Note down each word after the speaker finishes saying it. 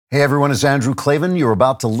Hey everyone, it's Andrew Klavan. You're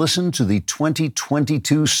about to listen to the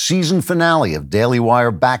 2022 season finale of Daily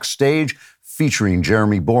Wire Backstage, featuring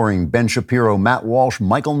Jeremy Boring, Ben Shapiro, Matt Walsh,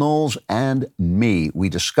 Michael Knowles, and me. We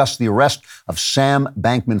discuss the arrest of Sam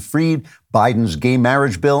Bankman-Fried, Biden's gay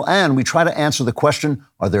marriage bill, and we try to answer the question,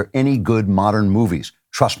 are there any good modern movies?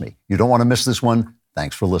 Trust me, you don't want to miss this one.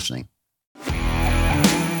 Thanks for listening.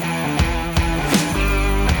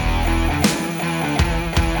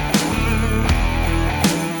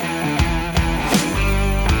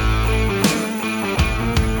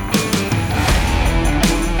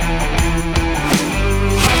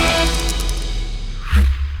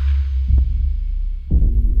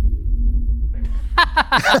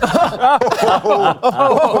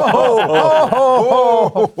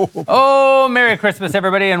 Oh, Merry Christmas,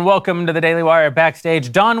 everybody, and welcome to the Daily Wire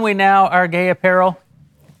Backstage. Don we now our gay apparel?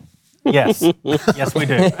 Yes. Yes, we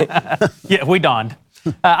do. Yeah, we donned.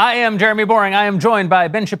 I am Jeremy Boring. I am joined by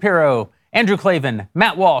Ben Shapiro, Andrew Klavan,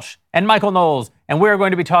 Matt Walsh, and Michael Knowles, and we're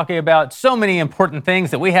going to be talking about so many important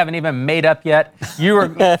things that we haven't even made up yet. You're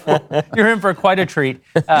in for quite a treat.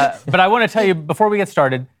 But I want to tell you, before we get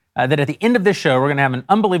started, that at the end of this show, we're going to have an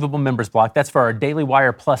unbelievable members block. That's for our Daily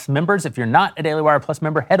Wire Plus members. If you're not a Daily Wire Plus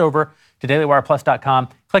member, head over to dailywireplus.com,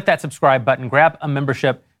 click that subscribe button, grab a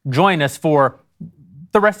membership, join us for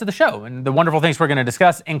the rest of the show and the wonderful things we're going to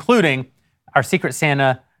discuss, including our Secret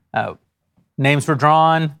Santa, names were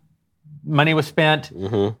drawn, money was spent,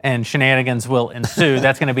 and shenanigans will ensue.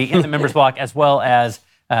 That's going to be in the members block, as well as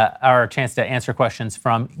our chance to answer questions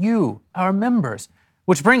from you, our members.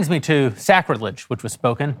 Which brings me to sacrilege, which was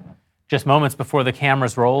spoken just moments before the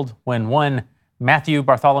cameras rolled when one Matthew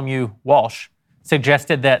Bartholomew Walsh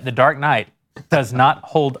suggested that The Dark Knight does not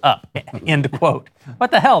hold up, end quote. What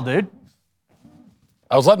the hell, dude?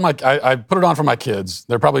 I was letting I put it on for my kids.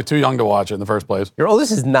 They're probably too young to watch it in the first place. Your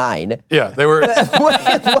oldest is 9. Yeah, they were. What?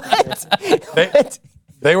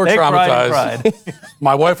 They were traumatized. Cried.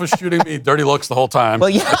 My wife was shooting me dirty looks the whole time.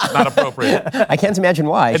 Well, yeah. It's not appropriate. I can't imagine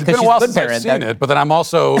why. It's been a while since I've seen it, but then I'm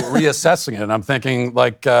also reassessing it, and I'm thinking,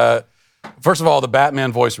 like, first of all, the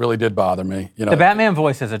Batman voice really did bother me. You know, The Batman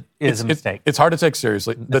voice is a mistake. It's hard to take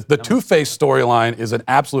seriously. The Two-Face storyline is an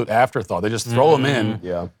absolute afterthought. They just throw him in.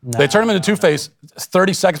 Yeah. They turn him into Two-Face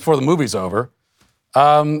 30 seconds before the movie's over,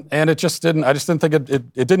 and it just didn't. I just didn't think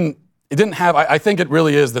it didn't. It didn't have. I think it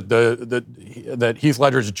really is that that Heath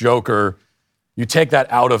Ledger's Joker. You take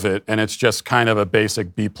that out of it, and it's just kind of a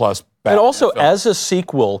basic B+ Batman. And also, film. as a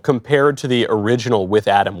sequel compared to the original with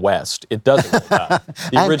Adam West, it doesn't hold up.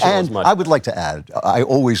 The original is much. I would like to add, I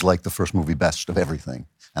always liked the first movie best of everything,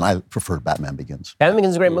 and I preferred Batman Begins. Batman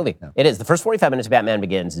Begins is a great movie. Yeah. It is. The first 45 minutes of Batman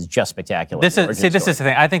Begins is just spectacular. This is the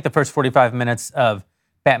thing. I think the first 45 minutes of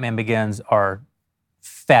Batman Begins are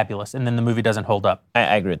fabulous, and then the movie doesn't hold up.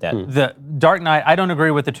 I agree with that. The Dark Knight, I don't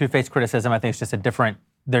agree with the Two-Face criticism. I think it's just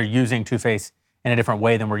they're using Two-Face in a different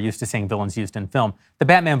way than we're used to seeing villains used in film. The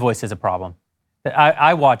Batman voice is a problem.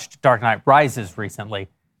 I watched Dark Knight Rises recently,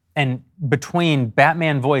 and between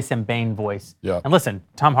Batman voice and Bane voice, and listen,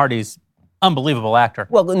 Tom Hardy's unbelievable actor.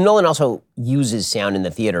 Well, Nolan also uses sound in the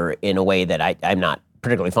theater in a way that I'm not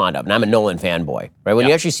particularly fond of, and I'm a Nolan fanboy, right? When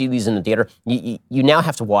you actually see these in the theater, you now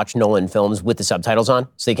have to watch Nolan films with the subtitles on,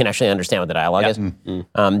 so you can actually understand what the dialogue is.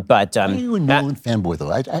 Are you a Nolan fanboy, though?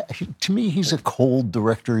 To me, he's a cold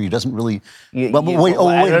director. He doesn't really... wait a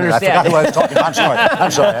minute. I forgot who I was talking about. I'm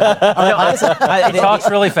sorry. No, honestly, He talks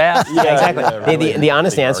really fast. Yeah, exactly. The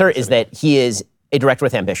honest answer is that he is a director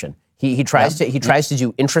with ambition. He tries to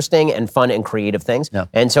do interesting and fun and creative things. Yeah.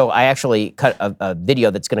 And so I actually cut a video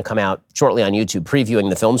that's going to come out shortly on YouTube previewing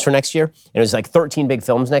the films for next year. And it was like 13 big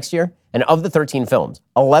films next year. And of the 13 films,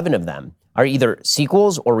 11 of them are either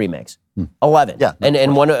sequels or remakes. 11. Yeah.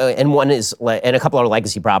 And one is and a couple are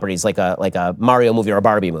legacy properties like a Mario movie or a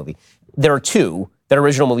Barbie movie. There are 2 that are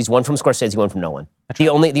original movies, one from Scorsese, one from Nolan. The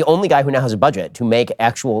only guy who now has a budget to make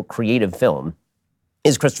actual creative film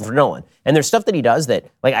is Christopher Nolan. And there's stuff that he does that,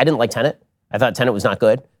 like, I didn't like Tenet. I thought Tenet was not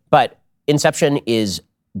good. But Inception is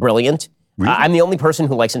brilliant. Really? I'm the only person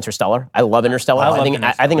who likes Interstellar. I love Interstellar. I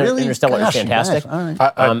think Interstellar is fantastic. Nice. All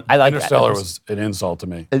right. I like Interstellar was an insult to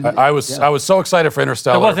me. I was so excited for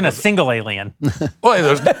Interstellar. There wasn't a single alien. Well,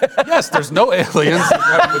 there's no aliens,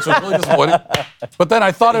 which was really disappointing. But then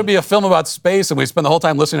I thought it would be a film about space, and we spent the whole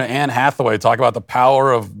time listening to Anne Hathaway talk about the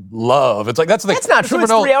power of love. It's like that's the thing. That's not true.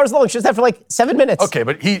 It's 3 hours long. It's just after like 7 minutes. Okay,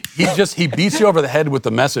 but he beats you over the head with the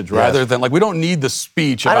message rather than like we don't need the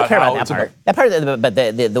speech. I don't care about that part. That part, but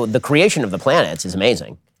the creation of the planets is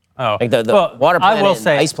amazing. Oh, like the water planet, I will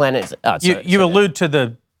say, ice planet. You allude to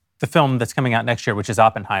the film that's coming out next year, which is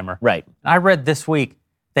Oppenheimer. Right. I read this week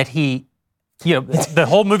that he the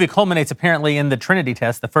whole movie culminates apparently in the Trinity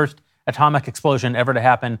test, the first atomic explosion ever to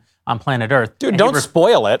happen on planet Earth. Dude, don't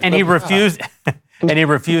spoil it. And he refused. And he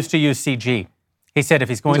refused to use CG. He said if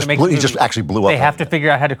he's going to make a movie, he just actually blew up. They have to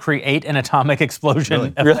figure out how to create an atomic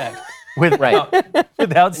explosion effect. Without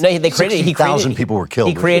No, they created. 60,000 people were killed.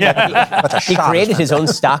 He created. He created his own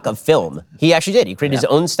stock of film. He actually did. He created his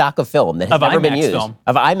own stock of film that has never been used.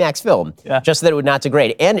 Of IMAX film, just so that it would not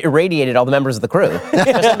degrade, and irradiated all the members of the crew,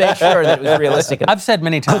 just to make sure that it was realistic. I've said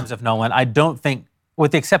many times of Nolan, I don't think,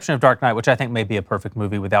 with the exception of Dark Knight, which I think may be a perfect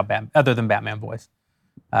movie without other than Batman voice,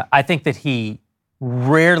 I think that he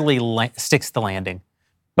rarely sticks the landing,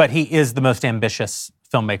 but he is the most ambitious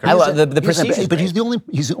filmmaker. I love the Prestige, but he's the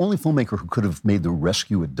only filmmaker who could have made the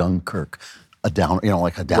rescue at Dunkirk a downer.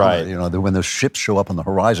 Right. When those ships show up on the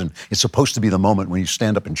horizon, it's supposed to be the moment when you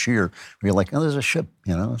stand up and cheer. Where you're like, oh, there's a ship.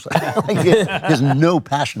 It's like, he has no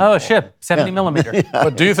passion. Oh, a ship, 70 millimeter.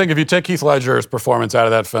 But do you think if you take Heath Ledger's performance out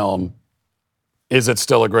of that film, is it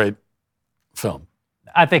still a great film?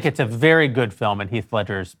 I think it's a very good film, and Heath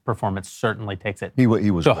Ledger's performance certainly takes it he was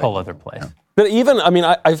to a great. whole other place. Yeah. But even,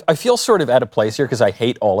 I feel sort of out of place here because I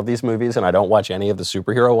hate all of these movies and I don't watch any of the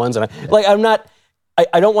superhero ones. And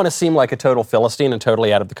I don't want to seem like a total Philistine and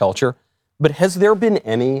totally out of the culture. But has there been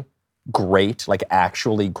any great,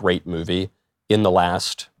 actually great movie in the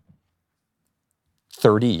last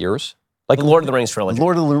 30 years? Like Lord of the Rings trilogy.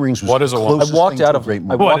 Lord of the Rings was What is a woman? closest I walked thing out to a of great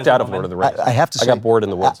movie. Lord of the Rings. I have to say, I got bored in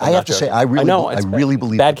the woods. I have to say, I really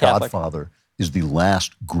believe Bad The Catholic. Godfather is the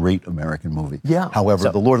last great American movie. Yeah.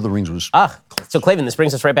 However, The Lord of the Rings was. So Clavin, this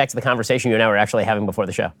brings us right back to the conversation you and I were actually having before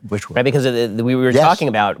the show. Which one? Right, because we were talking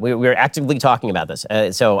about, we were actively talking about this.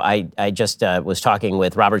 So I just was talking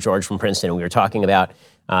with Robert George from Princeton, and we were talking about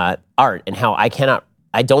art and how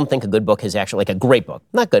I don't think a good book has actually, a great book,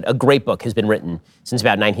 not good, a great book has been written since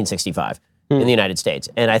about 1965 in the United States.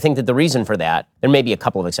 And I think that the reason for that, there may be a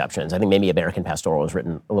couple of exceptions. I think maybe American Pastoral was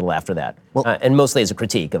written a little after that, and mostly as a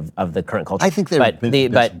critique of the current culture. I think there have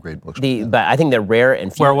been some great books. But I think they're rare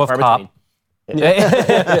and few Werewolf and Cop.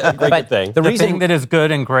 between. Great thing. The The reason thing that is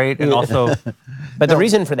good and great, and also But the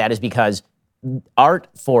reason for that is because art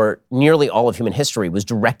for nearly all of human history was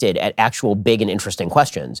directed at actual big and interesting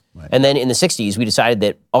questions. Right. And then in the 60s, we decided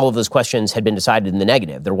that all of those questions had been decided in the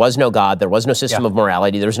negative. There was no God, there was no system of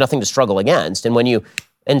morality, there was nothing to struggle against.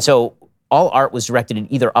 And so all art was directed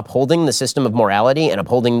at either upholding the system of morality and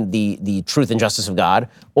upholding the truth and justice of God,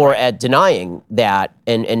 or at denying that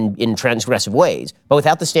and in transgressive ways. But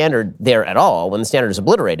without the standard there at all, when the standard is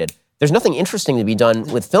obliterated, there's nothing interesting to be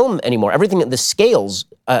done with film anymore. The scales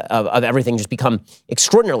of everything just become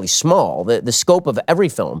extraordinarily small. The scope of every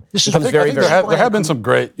film becomes very, very there have been some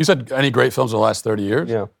great, you said any great films in the last 30 years?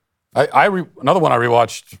 Yeah. Another one I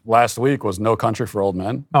rewatched last week was No Country for Old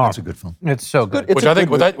Men. Oh, That's a good film. It's so good. Which I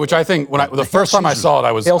think the first time I saw it,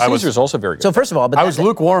 I was Hail Caesar's also very good. So first of all, I was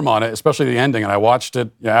lukewarm on it, especially the ending, and I watched it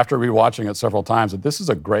after rewatching it several times. And this is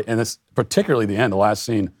a great, and it's particularly the end, the last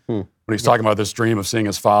scene, when he's talking about this dream of seeing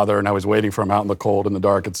his father and how he's waiting for him out in the cold in the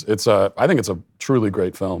dark. I think it's a truly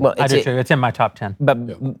great film. well, I do too. It's in my top 10. But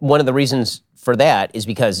one of the reasons for that is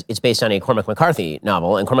because it's based on a Cormac McCarthy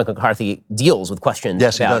novel, and Cormac McCarthy deals with questions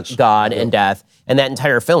about God and death, and that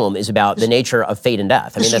entire film is about the nature of fate and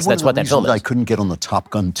death. That's what that film is. I couldn't get on the Top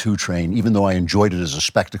Gun 2 train, even though I enjoyed it as a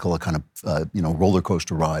spectacle, a kind of roller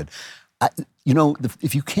coaster ride.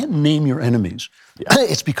 If you can't name your enemies,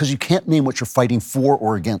 it's because you can't name what you're fighting for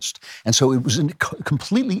or against. And so it was a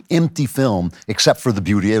completely empty film, except for the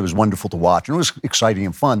beauty. It was wonderful to watch, and it was exciting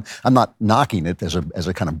and fun. I'm not knocking it as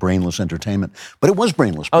a kind of brainless entertainment, but it was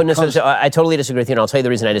brainless. Oh no! So I totally disagree with you, and I'll tell you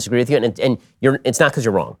the reason I disagree with you. And it's not because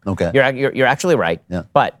you're wrong. Okay. You're actually right. Yeah.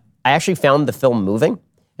 But I actually found the film moving,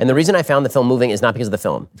 and the reason I found the film moving is not because of the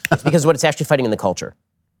film. It's because of what it's actually fighting in the culture.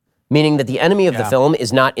 Meaning that the enemy of the film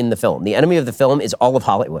is not in the film. The enemy of the film is all of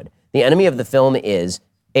Hollywood. The enemy of the film is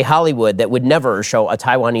a Hollywood that would never show a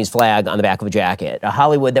Taiwanese flag on the back of a jacket, a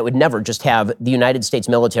Hollywood that would never just have the United States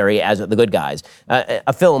military as the good guys,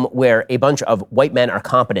 a film where a bunch of white men are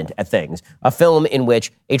competent at things, a film in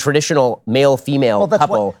which a traditional male-female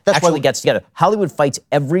couple actually gets together. Hollywood fights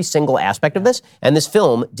every single aspect of this, and this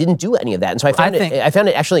film didn't do any of that. And so I found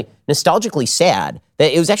it actually nostalgically sad.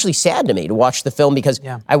 That it was actually sad to me to watch the film because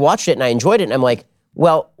I watched it and I enjoyed it, and I'm like,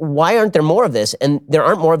 well, why aren't there more of this? And there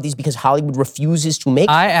aren't more of these because Hollywood refuses to make.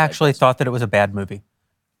 I actually thought that it was a bad movie.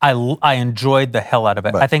 I enjoyed the hell out of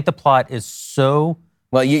it. Right. I think the plot is so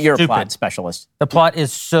well. You're stupid. A plot specialist. The plot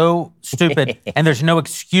is so stupid, and there's no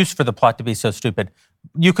excuse for the plot to be so stupid.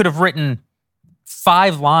 You could have written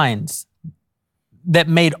 5 lines that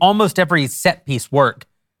made almost every set piece work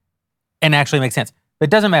and actually make sense. But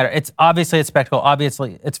it doesn't matter. It's obviously a spectacle.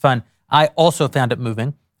 Obviously, it's fun. I also found it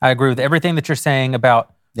moving. I agree with everything that you're saying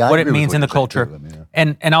about what it means in the culture.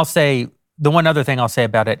 And I'll say, the one other thing I'll say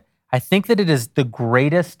about it, I think that it is the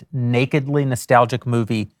greatest nakedly nostalgic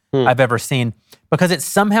movie I've ever seen, because it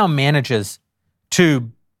somehow manages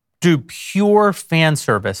to do pure fan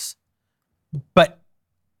service, but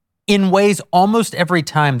in ways almost every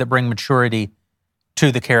time that bring maturity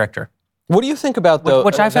to the character. What do you think about the...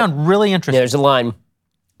 Which I found really interesting. Yeah, there's a line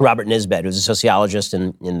Robert Nisbet, who's a sociologist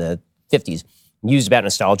in the 50s, used about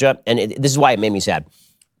nostalgia, and this is why it made me sad.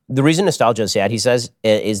 The reason nostalgia is sad, he says,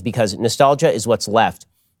 is because nostalgia is what's left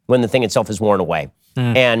when the thing itself is worn away.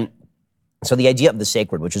 And so the idea of the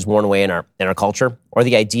sacred, which is worn away in our culture, or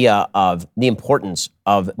the idea of the importance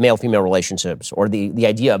of male-female relationships, or the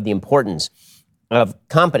idea of the importance of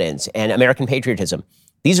competence and American patriotism,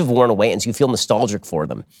 these have worn away, and so you feel nostalgic for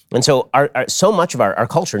them. And so so much of our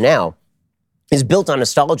culture now is built on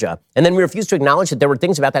nostalgia, and then we refuse to acknowledge that there were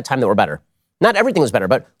things about that time that were better. Not everything was better,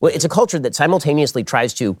 but it's a culture that simultaneously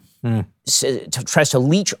tries to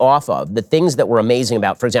leech off of the things that were amazing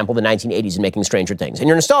about, for example, the 1980s and making Stranger Things. And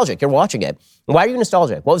you're nostalgic. You're watching it. Why are you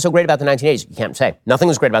nostalgic? What was so great about the 1980s? You can't say. Nothing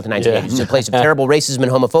was great about the 1980s. It's a place of terrible racism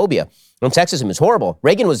and homophobia. And sexism is horrible.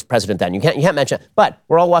 Reagan was president then. You can't mention it. But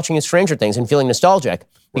we're all watching Stranger Things and feeling nostalgic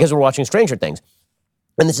because we're watching Stranger Things.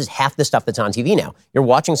 And this is half the stuff that's on TV now. You're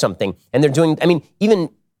watching something, and they're doing,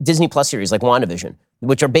 even Disney Plus series like WandaVision,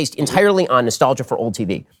 which are based entirely on nostalgia for old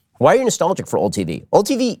TV. Why are you nostalgic for old TV? Old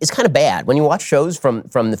TV is kind of bad. When you watch shows from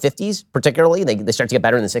the 50s, particularly, they start to get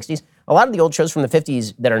better in the 60s. A lot of the old shows from the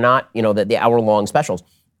 50s that are not, the hour-long specials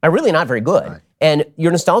are really not very good. Right. And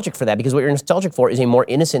you're nostalgic for that because what you're nostalgic for is a more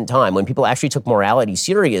innocent time when people actually took morality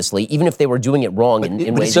seriously, even if they were doing it wrong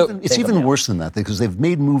in ways. It's even worse than that because they've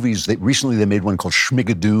made movies. Recently they made one called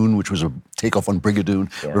Schmigadoon, which was a takeoff on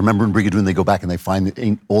Brigadoon. Yeah. Remember in Brigadoon they go back and they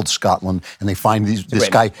find old Scotland and they find this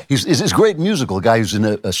guy. He's a great musical. A guy who's in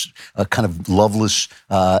a kind of loveless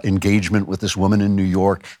engagement with this woman in New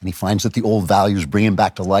York, and he finds that the old values bring him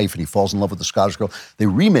back to life, and he falls in love with the Scottish girl. They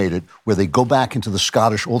remade it where they go back into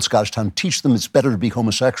the old Scottish town, teach them it's better to be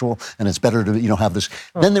homosexual and it's better to have this.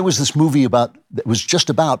 Oh. Then there was this movie that was just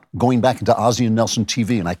about going back into Ozzie and Nelson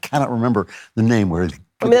TV, and I cannot remember the name where.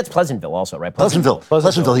 That's Pleasantville also, right? Pleasantville.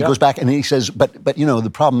 He goes back and he says, but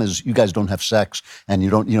the problem is you guys don't have sex and you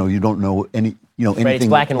don't know any anything. Right, it's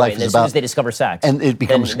black and white. And as soon as they discover sex, and it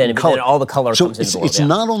becomes then all the color comes into the world. It's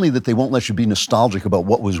not only that they won't let you be nostalgic about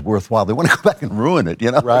what was worthwhile; they want to go back and ruin it.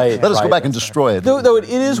 Right. Let us go back and destroy it. Though it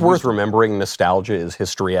is worth remembering, nostalgia is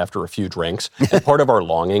history after a few drinks, and part of our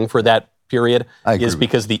longing for that period is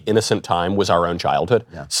because the innocent time was our own childhood.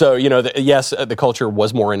 Yeah. So, yes, the culture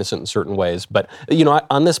was more innocent in certain ways, but,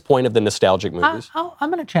 on this point of the nostalgic movies. I'm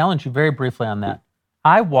going to challenge you very briefly on that.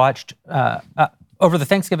 I watched, over the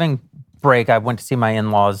Thanksgiving break, I went to see my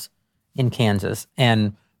in-laws in Kansas,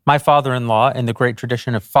 and my father-in-law, in the great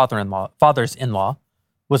tradition of fathers-in-law,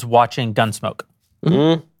 was watching Gunsmoke.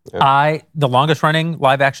 Mm-hmm. Yeah. The longest-running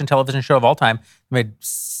live-action television show of all time, made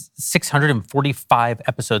 645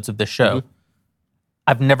 episodes of this show. Mm-hmm.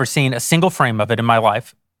 I've never seen a single frame of it in my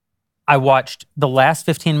life. I watched the last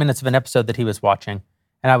 15 minutes of an episode that he was watching,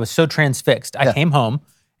 and I was so transfixed. I came home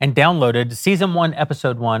and downloaded Season 1,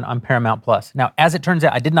 Episode 1 on Paramount+. Now, as it turns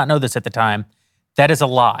out, I did not know this at the time. That is a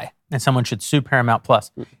lie, and someone should sue Paramount+.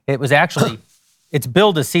 It was actually... It's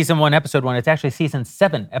billed as Season 1, Episode 1. It's actually Season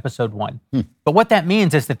 7, Episode 1. But what that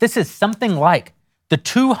means is that this is something like the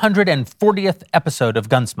 240th episode of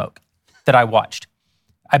Gunsmoke that I watched.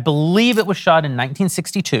 I believe it was shot in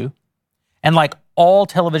 1962. And like all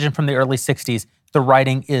television from the early 60s, the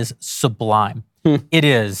writing is sublime. It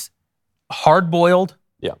is hard-boiled.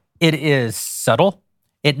 Yeah. It is subtle.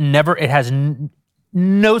 It has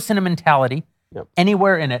no sentimentality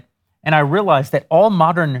anywhere in it. And I realized that all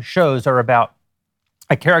modern shows are about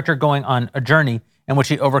a character going on a journey in which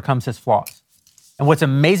he overcomes his flaws. And what's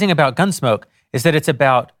amazing about Gunsmoke is that it's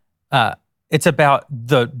about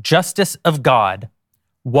the justice of God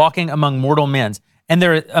walking among mortal men. And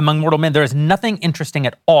there is nothing interesting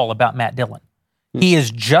at all about Matt Dillon. He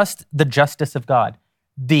is just the justice of God.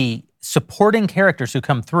 The supporting characters who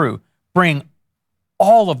come through bring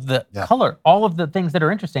all of the color, all of the things that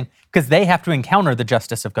are interesting, because they have to encounter the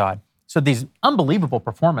justice of God. So these unbelievable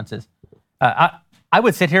performances. I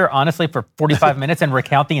would sit here, honestly, for 45 minutes and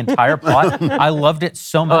recount the entire plot. I loved it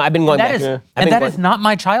so much. I've been going back. That is not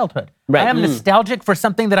my childhood. Right. I am nostalgic for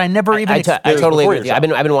something that I never even experienced. I totally agree with you. I've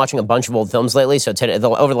been watching a bunch of old films lately. So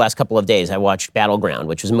over the last couple of days, I watched Battleground,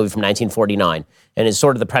 which was a movie from 1949, and is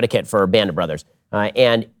sort of the predicate for Band of Brothers.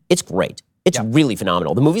 And it's great. It's really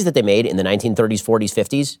phenomenal. The movies that they made in the 1930s, 40s,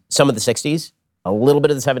 50s, some of the 60s, a little bit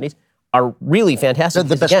of the 70s, are really fantastic.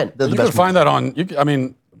 They're the best. Again, They're the You can best find that on. I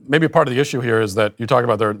mean, maybe part of the issue here is that you talk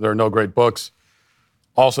about there are no great books.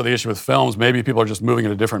 Also, the issue with films, maybe people are just moving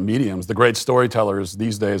into different mediums. The great storytellers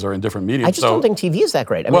these days are in different mediums. I just don't think TV is that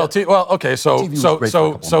great. I mean, Okay. So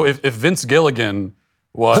if Vince Gilligan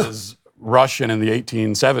was Russian in the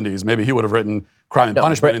 1870s, maybe he would have written Crime and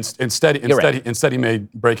Punishment. Instead, he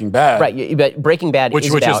made Breaking Bad. Right, but Breaking Bad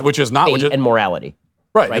is about fate and morality.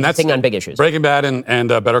 Right, and that's on big issues. Breaking Bad and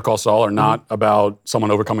Better Call Saul are not about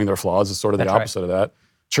someone overcoming their flaws. It's sort of the opposite of that.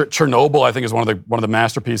 Chernobyl, I think, is one of the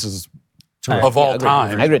masterpieces of all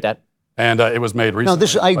time. I agree with that. And it was made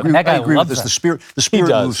recently. I agree with this. The spirit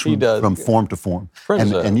moves from form to form. But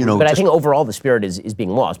I think overall the spirit is being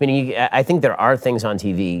lost. Meaning, I think there are things on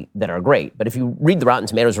TV that are great, but if you read the Rotten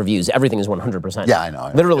Tomatoes reviews, everything is 100%. Yeah, I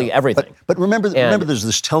know. Literally everything. But remember, there's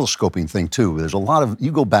this telescoping thing too. There's a lot of,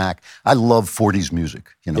 you go back, I love 40s music.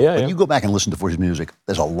 When you go back and listen to 40s music,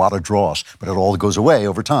 there's a lot of dross, but it all goes away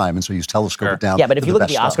over time, and so you telescope it down. Yeah, but if you look at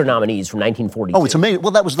the Oscar nominees from 1942. Oh, it's amazing.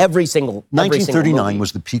 Well, that was every single 1939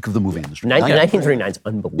 was the peak of the movie industry. 1939 is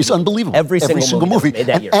unbelievable. It's unbelievable. Every single movie made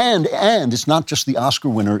that year. And it's not just the Oscar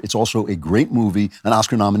winner, it's also a great movie, an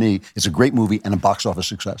Oscar nominee. It's a great movie and a box office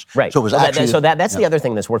success. Right. So it was that's the other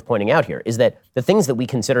thing that's worth pointing out here, is that the things that we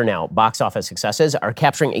consider now box office successes are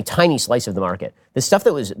capturing a tiny slice of the market. The stuff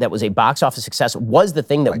that was a box office success was the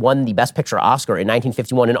thing that won the Best Picture Oscar in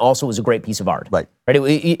 1951 and also was a great piece of art. Right. You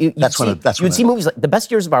would see movies like The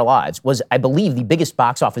Best Years of Our Lives was, I believe, the biggest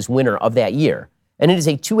box office winner of that year. And it is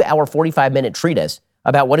a 2-hour, 45-minute treatise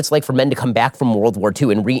about what it's like for men to come back from World War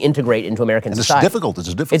II and reintegrate into American society. It's difficult.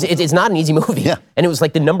 It's not an easy movie. Yeah. And it was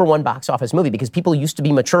like the #1 box office movie because people used to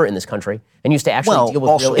be mature in this country and used to actually deal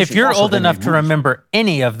with real issues. If you're old enough to remember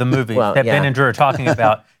any of the movies that Ben and Drew are talking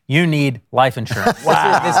about, you need life insurance.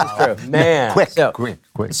 Wow. This is true. Man.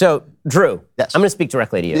 Quick. So, Drew, yes. I'm going to speak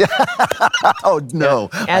directly to you. Oh,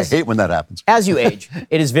 no. I hate when that happens. As you age,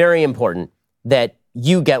 it is very important that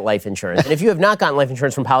you get life insurance. And if you have not gotten life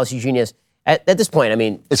insurance from Policy Genius, at this point, I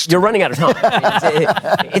mean, you're running out of time.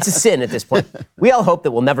 It's a sin at this point. We all hope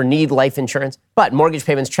that we'll never need life insurance, but mortgage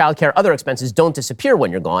payments, childcare, other expenses don't disappear when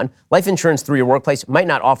you're gone. Life insurance through your workplace might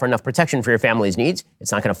not offer enough protection for your family's needs.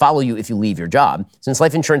 It's not going to follow you if you leave your job. Since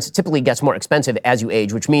life insurance typically gets more expensive as you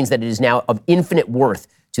age, which means that it is now of infinite worth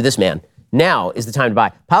to this man. Now is the time to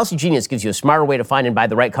buy. Policy Genius gives you a smarter way to find and buy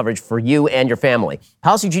the right coverage for you and your family.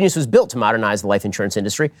 Policy Genius was built to modernize the life insurance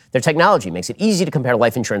industry. Their technology makes it easy to compare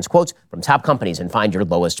life insurance quotes from top companies and find your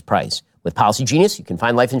lowest price. With Policy Genius, you can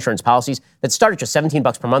find life insurance policies that start at just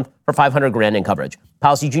 $17 per month for $500,000 in coverage.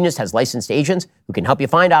 Policy Genius has licensed agents who can help you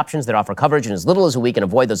find options that offer coverage in as little as a week and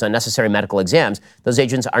avoid those unnecessary medical exams. Those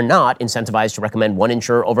agents are not incentivized to recommend one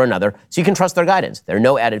insurer over another, so you can trust their guidance. There are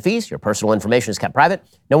no added fees. Your personal information is kept private.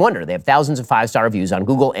 No wonder they have thousands of 5-star reviews on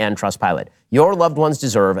Google and Trustpilot. Your loved ones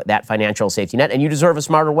deserve that financial safety net, and you deserve a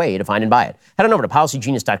smarter way to find and buy it. Head on over to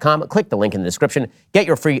policygenius.com, click the link in the description, get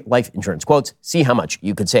your free life insurance quotes, see how much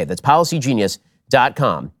you could save. That's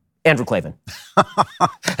policygenius.com. Andrew Klavan.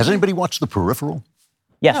 Has anybody watched The Peripheral?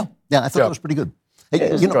 Yes. No. Yeah, I thought that was pretty good. Hey,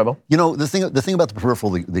 it was enjoyable. The thing about The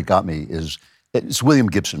Peripheral that got me is it's William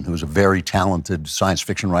Gibson, who's a very talented science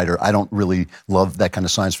fiction writer. I don't really love that kind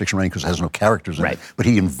of science fiction writing because it has no characters in it. But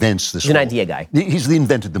he invents this. He's an idea guy. He's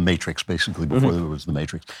invented the Matrix, basically, before there was the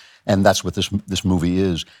Matrix. And that's what this movie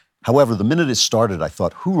is. However, the minute it started, I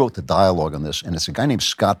thought, who wrote the dialogue on this? And it's a guy named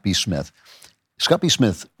Scott B. Smith. Scott B.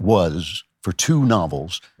 Smith was, for 2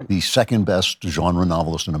 novels, the second best genre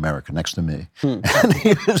novelist in America, next to me. And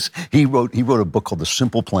he wrote a book called The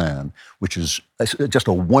Simple Plan, which is just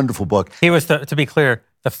a wonderful book. He was, to be clear,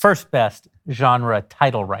 the first best genre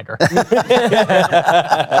title writer. Yeah,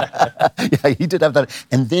 he did have that.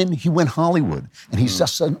 And then he went Hollywood, and he's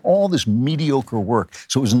just done all this mediocre work.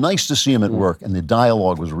 So it was nice to see him at work, and the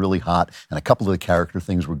dialogue was really hot, and a couple of the character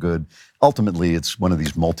things were good. Ultimately, it's one of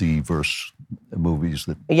these multiverse movies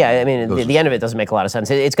that. Yeah, I mean, the end of it doesn't make a lot of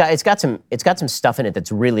sense. It's got some stuff in it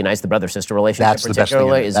that's really nice. The brother-sister relationship,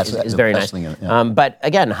 particularly, is very nice. But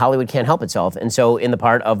again, Hollywood can't help itself, and so in the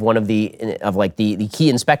part of the key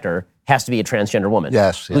inspector has to be a transgender woman.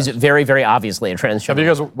 Yes. Who's very, very obviously a transgender. Have you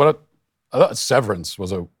guys? I thought Severance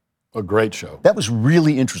was a great show. That was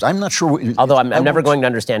really interesting. I'm not sure. Although I'm never going to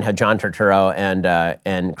understand how John Turturro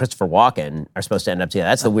and Christopher Walken are supposed to end up together.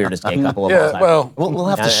 That's the weirdest gay couple of all time. Well, we'll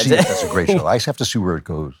have to see it. That's a great show. I have to see where it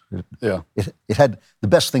goes. It had the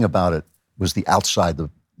best thing about it was the outside.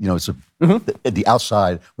 It's the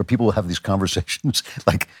outside where people have these conversations,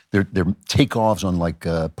 like they're takeoffs on like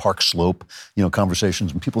Park Slope,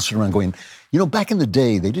 conversations, and people sit around going, back in the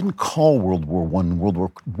day they didn't call World War I World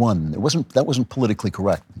War I. That wasn't politically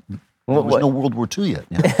correct. There was no World War II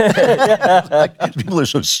yet. Like, people are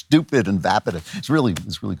so stupid and vapid. It's really.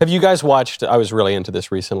 Have you guys watched, I was really into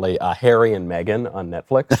this recently, Harry and Meghan on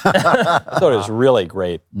Netflix? I thought it was really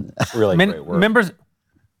great. Really great work. Members,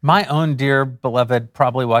 my own dear, beloved,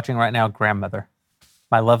 probably watching right now, grandmother,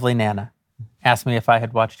 my lovely Nana, asked me if I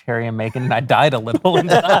had watched Harry and Meghan, and I died a little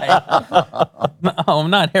inside. No,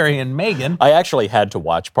 not Harry and Meghan. I actually had to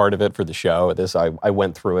watch part of it for the show. I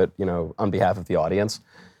went through it, on behalf of the audience.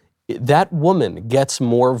 That woman gets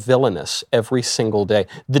more villainous every single day.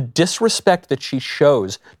 The disrespect that she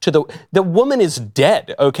shows to the woman is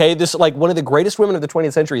dead, okay? This, like, one of the greatest women of the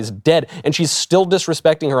 20th century is dead, and she's still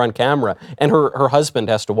disrespecting her on camera, and her husband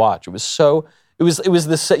has to watch. It was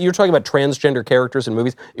this, you're talking about transgender characters in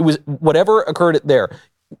movies. It was, whatever occurred there,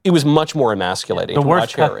 it was much more emasculating to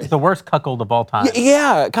watch Harry. The worst cuckold of all time.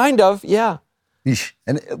 Yeah, kind of, yeah.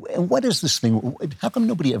 And what is this thing? How come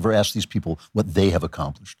nobody ever asked these people what they have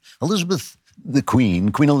accomplished? Elizabeth, the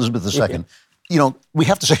Queen Elizabeth II, we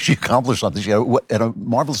have to say she accomplished something. She had a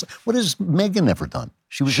marvelous. What has Meghan ever done?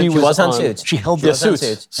 She was on Suits. She held the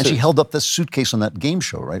suits. And she held up the suitcase on that game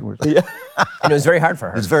show, right? Yeah. And it was very hard for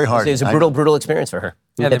her. It was very hard. It was a brutal experience for her.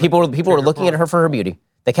 Yeah, people were looking at her for her beauty.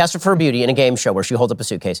 They cast her for her beauty in a game show where she holds up a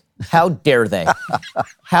suitcase. How dare they?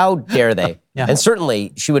 How dare they? Yeah. And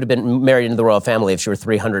certainly, she would have been married into the royal family if she were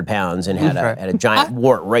 300 pounds and had a giant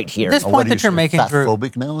wart right here. This point that you're making, Drew,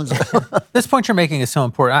 fatphobic now? this point you're making is so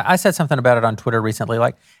important. I said something about it on Twitter recently.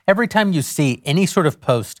 Like, every time you see any sort of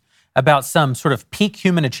post about some sort of peak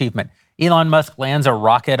human achievement, Elon Musk lands a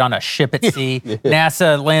rocket on a ship at sea.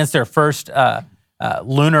 NASA lands their first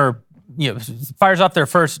lunar, fires off their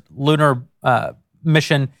first lunar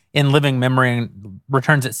mission in living memory and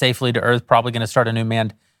returns it safely to Earth, probably going to start a new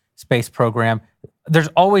manned space program. There's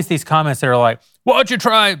always these comments that are like, why don't you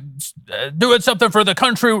try doing something for the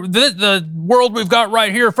country, the world we've got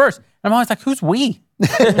right here first? And I'm always like, who's we?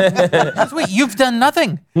 Who's we? You've done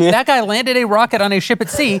nothing. That guy landed a rocket on a ship at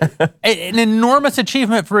sea, an enormous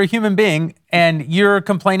achievement for a human being, and you're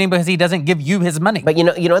complaining because he doesn't give you his money. But you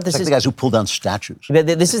know what this like is? the guys who pull down statues.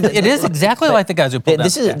 It is exactly like the guys who pull down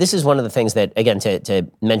statues. This is one of the things that, again, to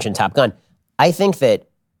mention Top Gun, I think that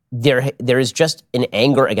there is just an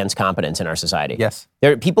anger against competence in our society. Yes.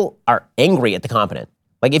 People are angry at the competent.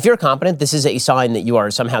 Like, if you're competent, this is a sign that you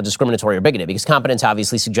are somehow discriminatory or bigoted, because competence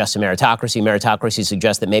obviously suggests a meritocracy. Meritocracy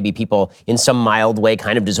suggests that maybe people, in some mild way,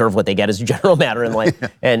 kind of deserve what they get as a general matter in life.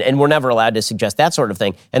 and we're never allowed to suggest that sort of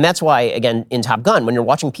thing. And that's why, again, in Top Gun, when you're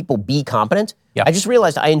watching people be competent, I just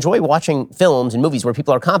realized I enjoy watching films and movies where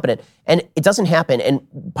people are competent, and it doesn't happen. And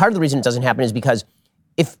part of the reason it doesn't happen is because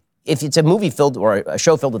if it's a movie filled or a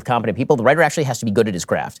show filled with competent people, the writer actually has to be good at his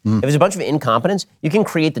craft. If there's a bunch of incompetence, you can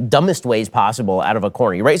create the dumbest ways possible out of a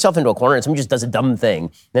corner. You write yourself into a corner and someone just does a dumb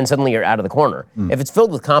thing, then suddenly you're out of the corner. If it's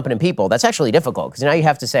filled with competent people, that's actually difficult, because now you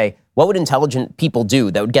have to say, what would intelligent people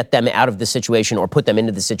do that would get them out of this situation or put them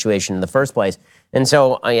into the situation in the first place? And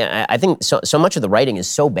so I think so much of the writing is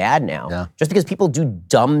so bad now, just because people do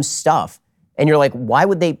dumb stuff. And you're like, why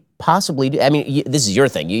would they possibly do? I mean, this is your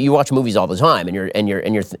thing. You watch movies all the time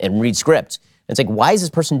and read scripts. And it's like, why is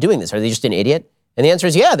this person doing this? Are they just an idiot? And the answer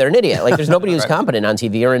is, yeah, they're an idiot. Like, there's nobody who's competent on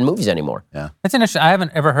TV or in movies anymore. Yeah, it's interesting. I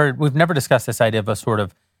haven't ever heard. We've never discussed this idea of a sort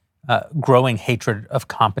of growing hatred of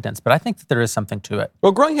competence, but I think that there is something to it.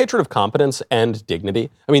 Well, growing hatred of competence and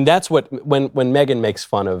dignity. I mean, that's what, when Meghan makes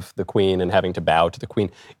fun of the Queen and having to bow to the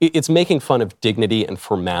Queen, it's making fun of dignity and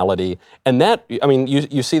formality. And that, I mean,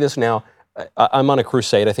 you see this now. I'm on a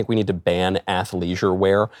crusade. I think we need to ban athleisure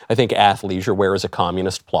wear. I think athleisure wear is a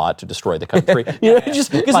communist plot to destroy the country.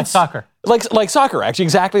 Just like soccer. Like soccer, actually,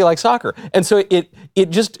 exactly like soccer. And so it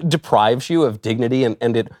just deprives you of dignity, and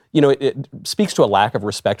it speaks to a lack of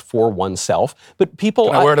respect for oneself. But people,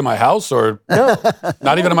 Can I wear it in my house, or no,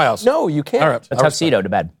 not even in my house? No, you can't. All right. A tuxedo to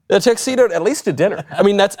bed. A tuxedo, at least to dinner. I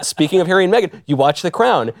mean, that's, speaking of Harry and Meghan, you watch The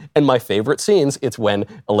Crown, and my favorite scenes, it's when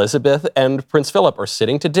Elizabeth and Prince Philip are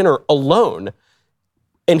sitting to dinner alone,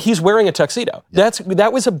 and he's wearing a tuxedo.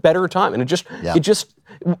 That was a better time. And it just,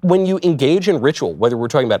 when you engage in ritual, whether we're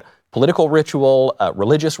talking about political ritual,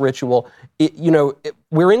 religious ritual,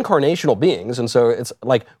 we're incarnational beings. And so it's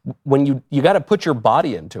like, when you got to put your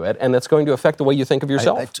body into it, and that's going to affect the way you think of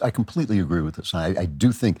yourself. I completely agree with this. I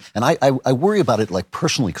do think, and I worry about it, like,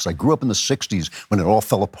 personally, because I grew up in the 60s when it all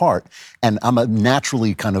fell apart, and I'm a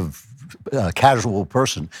naturally kind of casual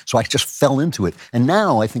person, so I just fell into it. And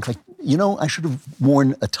now I think, like, I should have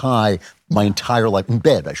worn a tie my entire life. In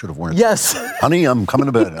bed, I should have worn it. Yes. Honey, I'm coming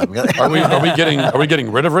to bed. Are we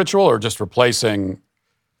getting rid of ritual, or just replacing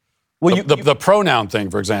Well, the pronoun thing,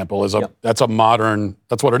 for example, is that's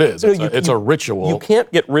what it is. It's a ritual. You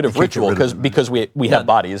can't get rid of ritual because we have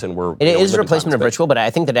bodies and we're. It is a replacement of ritual, but I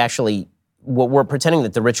think that actually we're pretending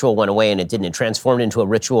that the ritual went away and it didn't. It transformed into a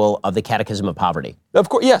ritual of the Catechism of Poverty. Of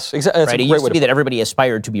course, yes, exactly. Right? It used to be that everybody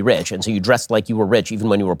aspired to be rich, and so you dressed like you were rich even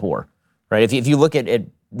when you were poor. Right? If you look at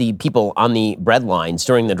the people on the bread lines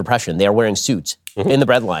during the Depression, they are wearing suits in the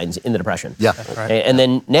bread lines in the Depression. Yeah. Right. And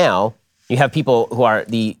then now you have people who are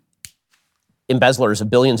the embezzlers of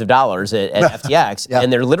billions of dollars at FTX,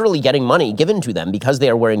 and they're literally getting money given to them because they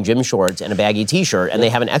are wearing gym shorts and a baggy T-shirt, and they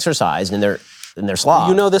haven't exercised, and they're slobs.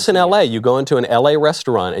 You know this in LA. You go into an LA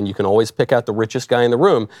restaurant and you can always pick out the richest guy in the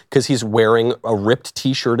room because he's wearing a ripped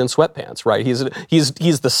T-shirt and sweatpants, right? He's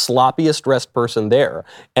the sloppiest dressed person there,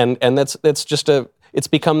 and that's just it's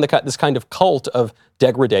become this kind of cult of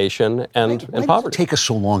degradation and Why poverty. did it take us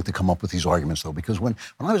so long to come up with these arguments, though? Because when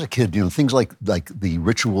I was a kid, things like the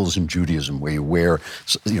rituals in Judaism, where you wear,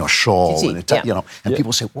 shawl, and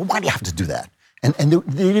people say, well, why do you have to do that? And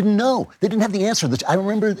they didn't know. They didn't have the answer. I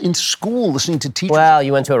remember in school listening to teachers. Well,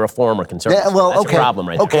 you went to a reform or conservative. Yeah, well, That's okay. a problem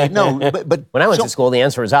right there. Okay, no, but when I went to school, the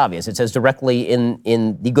answer is obvious. It says directly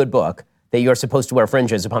in the good book that you're supposed to wear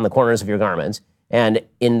fringes upon the corners of your garments. And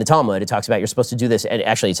in the Talmud, it talks about you're supposed to do this. And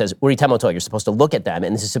actually, it says, Uri Temoto, you're supposed to look at them,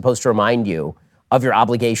 and this is supposed to remind you of your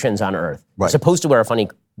obligations on earth. Right. You're supposed to wear a funny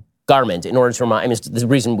garment in order to remind, it's the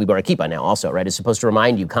reason we wear a kippah now also, right? It's supposed to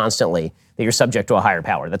remind you constantly that you're subject to a higher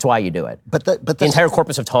power. That's why you do it. But the entire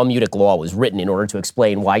corpus of Talmudic law was written in order to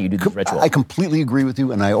explain why you do these rituals. I completely agree with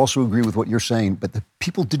you, and I also agree with what you're saying, but the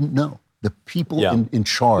people didn't know. The people in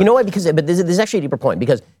charge. You know what? But this is actually a deeper point,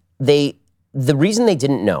 because the reason they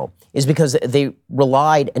didn't know is because they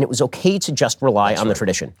relied, and it was okay to just rely on the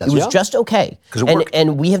tradition. It was just okay. Because it worked.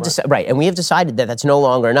 And we have and we have decided that that's no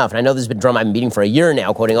longer enough. And I know there's been a drum I've been beating for a year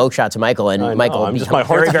now, quoting Oakshot to Michael, and Michael become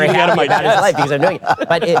very happy about his life because I'm doing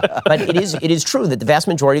it. But it is true that the vast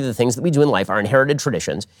majority of the things that we do in life are inherited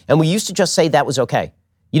traditions, and we used to just say that was okay.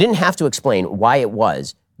 You didn't have to explain why it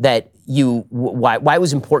was that why it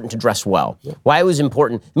was important to dress well, why it was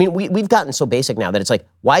important. I mean, we've gotten so basic now that it's like,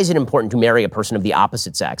 why is it important to marry a person of the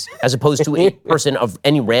opposite sex as opposed to a person of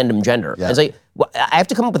any random gender? Yeah. It's like, I have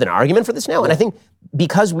to come up with an argument for this now, and I think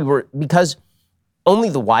because only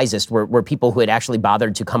the wisest were people who had actually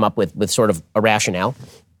bothered to come up with sort of a rationale.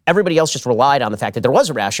 Everybody else just relied on the fact that there was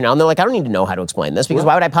a rationale, and they're like, I don't need to know how to explain this, because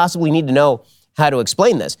why would I possibly need to know how to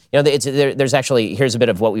explain this? There's actually, here's a bit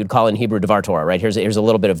of what we would call in Hebrew Devar Torah, right? Here's a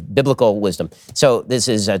little bit of biblical wisdom. So this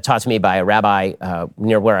is taught to me by a rabbi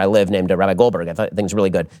near where I live named Rabbi Goldberg. I think it's really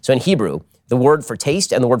good. So in Hebrew, the word for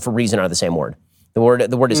taste and the word for reason are the same word. The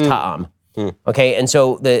word is ta'am. Okay, and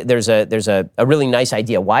so there's a really nice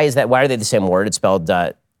idea. Why is that? Why are they the same word? It's spelled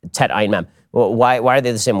tet ayin mem. Well, why are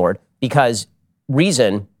they the same word? Because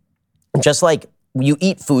reason, just like you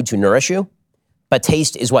eat food to nourish you, but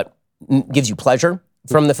taste is what gives you pleasure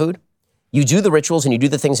from the food. You do the rituals and you do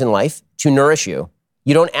the things in life to nourish you.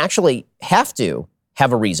 You don't actually have to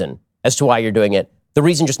have a reason as to why you're doing it. The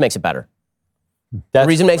reason just makes it better. The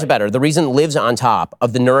reason makes it better. The reason lives on top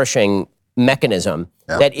of the nourishing mechanism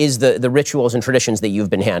that is the rituals and traditions that you've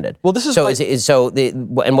been handed. Well, this is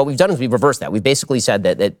and what we've done is we've reversed that. We've basically said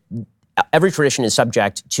that every tradition is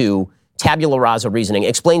subject to tabula rasa reasoning.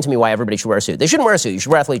 Explain to me why everybody should wear a suit. They shouldn't wear a suit. You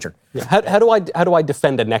should wear athleisure. Yeah. How do I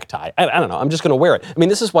defend a necktie? I don't know. I'm just going to wear it. I mean,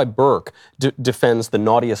 this is why Burke defends the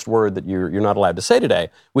naughtiest word that you're not allowed to say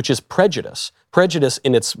today, which is prejudice. Prejudice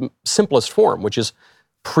in its simplest form, which is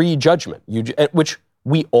prejudgment, which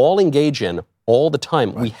we all engage in all the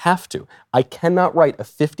time. Right. We have to. I cannot write a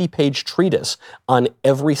 50-page treatise on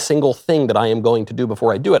every single thing that I am going to do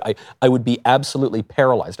before I do it. I would be absolutely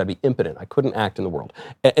paralyzed. I'd be impotent. I couldn't act in the world.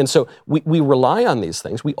 And so we rely on these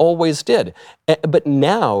things. We always did. But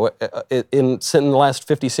now, in the last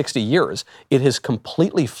 50, 60 years, it has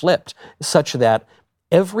completely flipped such that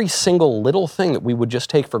every single little thing that we would just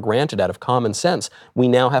take for granted out of common sense, we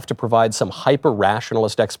now have to provide some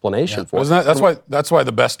hyper-rationalist explanation for. That's why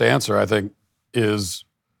the best answer, I think, is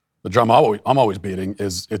the drum I'm always beating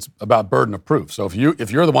is it's about burden of proof. So if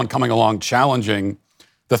you're the one coming along challenging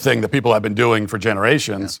the thing that people have been doing for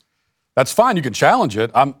generations, that's fine. You can challenge it.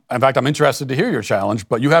 In fact, I'm interested to hear your challenge,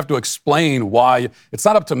 but you have to explain why. It's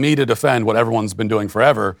not up to me to defend what everyone's been doing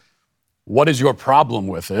forever. What is your problem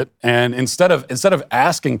with it? And instead of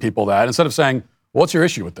asking people that, instead of saying, what's your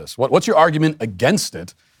issue with this? What's your argument against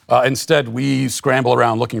it? Instead, we scramble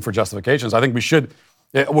around looking for justifications. I think we should.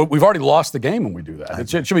 We've already lost the game when we do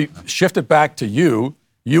that. It should be shifted back to you.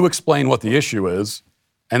 You explain what the issue is,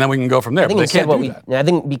 and then we can go from there. But they can't do that. I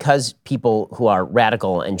think because people who are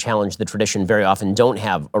radical and challenge the tradition very often don't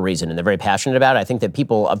have a reason, and they're very passionate about it, I think that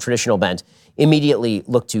people of traditional bent immediately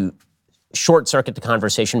look to short-circuit the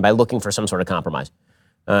conversation by looking for some sort of compromise.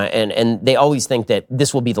 And they always think that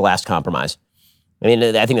this will be the last compromise. I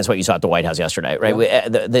mean, I think that's what you saw at the White House yesterday, right?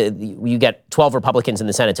 Yeah. You get 12 Republicans in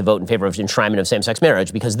the Senate to vote in favor of enshrinement of same-sex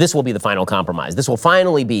marriage because this will be the final compromise. This will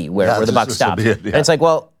finally be where the buck stops. And it's like,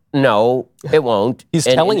 well, no, it won't. He's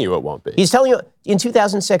telling you it won't be. He's telling you in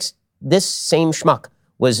 2006, this same schmuck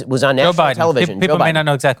was on national television. People may not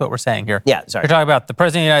know exactly what we're saying here. Yeah, sorry. You're talking about the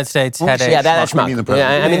President of the United States had a... Yeah, that schmuck.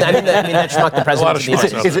 I mean that schmuck, the President of the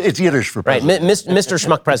United States. It's Yiddish for president. Right, Mr.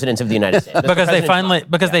 Schmuck, President of the United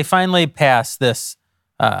States. They finally passed this...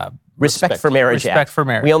 Respect for Marriage Act. Respect for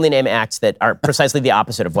Marriage. We only name acts that are precisely the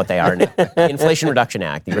opposite of what they are now. The Inflation Reduction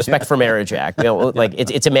Act, the Respect for Marriage Act. Like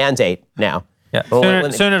it's a mandate now. Yeah.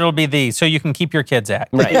 Soon it'll be the So You Can Keep Your Kids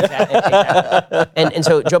Act. Right. Exactly. And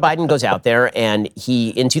so Joe Biden goes out there and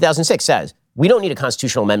he, in 2006, says, we don't need a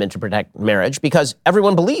constitutional amendment to protect marriage because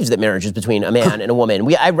everyone believes that marriage is between a man and a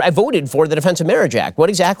woman. I voted for the Defense of Marriage Act. What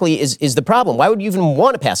exactly is the problem? Why would you even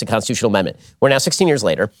want to pass a constitutional amendment? We're now 16 years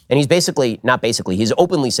later, and he's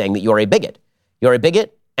openly saying that you're a bigot. You're a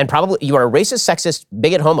bigot, and probably you are a racist, sexist,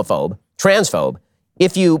 bigot, homophobe, transphobe,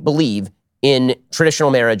 if you believe in traditional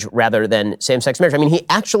marriage rather than same-sex marriage. I mean, he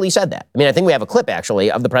actually said that. I mean, I think we have a clip, actually,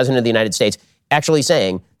 of the President of the United States actually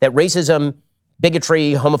saying that racism,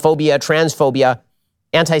 bigotry, homophobia, transphobia,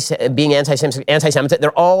 being anti-Semitic,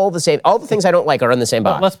 they're all the same. All the things I don't like are in the same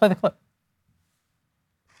box. Let's play the clip.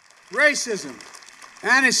 Racism,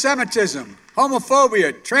 anti-Semitism,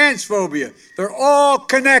 homophobia, transphobia, they're all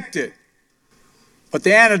connected. But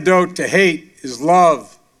the antidote to hate is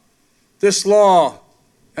love. This law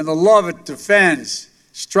and the love it defends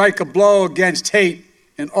strike a blow against hate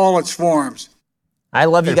in all its forms. I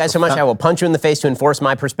love you guys so much. I will punch you in the face to enforce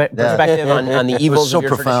my perspective on the evils of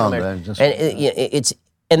your traditional marriage.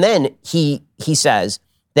 And then he says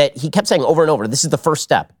that he kept saying over and over, this is the first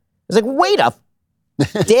step. It's like, wait a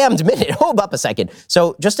damned minute. Hold up a second.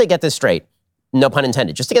 So just to get this straight, no pun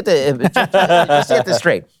intended, just to get this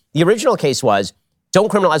straight, the original case was, don't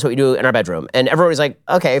criminalize what you do in our bedroom. And everybody was like,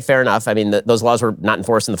 okay, fair enough. I mean, those laws were not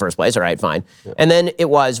enforced in the first place. All right, fine. Yeah. And then it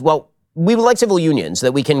was, well, we would like civil unions so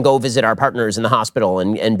that we can go visit our partners in the hospital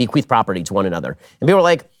and bequeath property to one another. And people were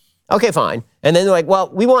like, okay, fine. And then they're like, well,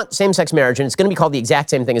 we want same-sex marriage, and it's going to be called the exact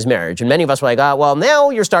same thing as marriage. And many of us were like, well,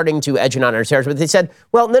 now you're starting to edge in on our territory. But they said,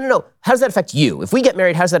 well, no. How does that affect you? If we get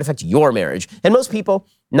married, how does that affect your marriage? And most people,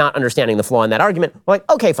 not understanding the flaw in that argument, were like,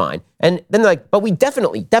 okay, fine. And then they're like, but we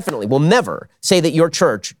definitely will never say that your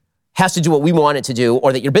church has to do what we want it to do,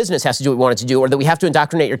 or that your business has to do what we want it to do, or that we have to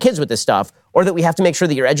indoctrinate your kids with this stuff, or that we have to make sure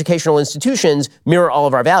that your educational institutions mirror all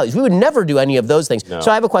of our values. We would never do any of those things. No. So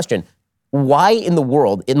I have a question. Why in the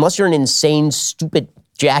world, unless you're an insane, stupid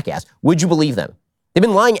jackass, would you believe them? They've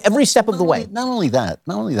been lying every step of the way. Not only that,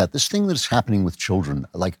 this thing that's happening with children,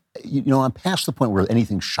 like, I'm past the point where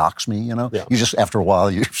anything shocks me, Yeah. You just, after a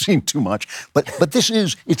while, you've seen too much. But this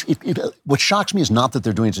is, what shocks me is not that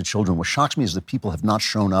they're doing it to children. What shocks me is that people have not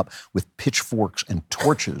shown up with pitchforks and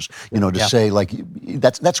torches, to say, like,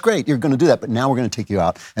 that's great, you're going to do that, but now we're going to take you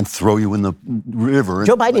out and throw you in the river.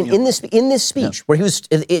 Joe Biden, in this speech, where he was,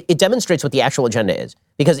 it demonstrates what the actual agenda is.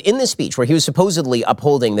 Because in this speech, where he was supposedly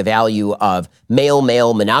upholding the value of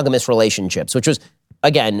male-male monogamous relationships, which was,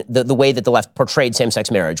 again, the way that the left portrayed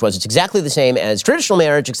same-sex marriage was it's exactly the same as traditional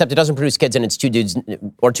marriage, except it doesn't produce kids and it's two dudes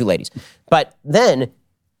or two ladies. But then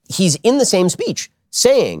he's in the same speech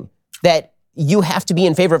saying that you have to be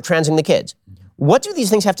in favor of transing the kids. What do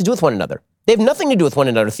these things have to do with one another? They have nothing to do with one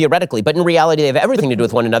another theoretically, but in reality, they have everything to do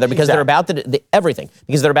with one another because they're about everything.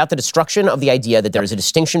 Because they're about the destruction of the idea that there is a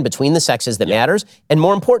distinction between the sexes that matters, and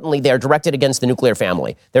more importantly, they are directed against the nuclear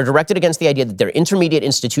family. They're directed against the idea that there are intermediate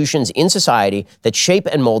institutions in society that shape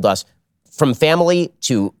and mold us from family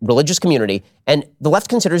to religious community, and the left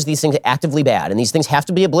considers these things actively bad, and these things have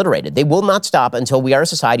to be obliterated. They will not stop until we are a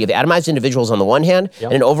society of atomized individuals on the one hand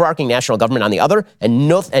and an overarching national government on the other, and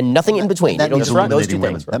nothing in between. That means those two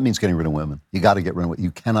things. That means getting rid of women. You got to get rid of women.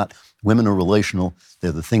 You cannot. Women are relational.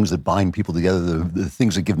 They're the things that bind people together. The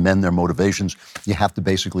things that give men their motivations. You have to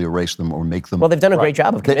basically erase them or make them. Well, they've done a great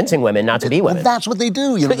job of convincing women not to be women. Well, that's what they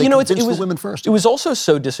do. They convince the women first. It was also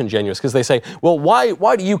so disingenuous because they say, well,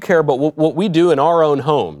 why do you care about what we do in our own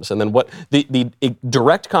homes? And then what the the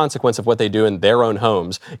direct consequence of what they do in their own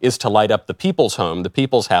homes is to light up the people's home, the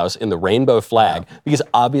people's house, in the rainbow flag. Because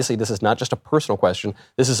obviously this is not just a personal question,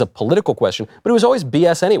 this is a political question, but it was always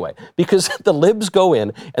BS anyway. Because the libs go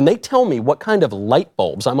in and they tell me what kind of light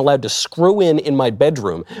bulbs I'm allowed to screw in my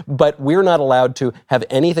bedroom, but we're not allowed to have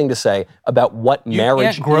anything to say about what marriage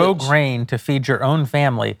is. You can't grow grain to feed your own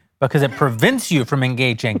family because it prevents you from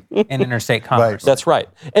engaging in interstate commerce. That's right.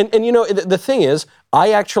 And you know, the thing is,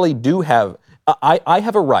 I actually do have, I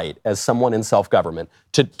have a right as someone in self-government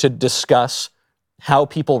to discuss how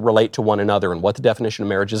people relate to one another and what the definition of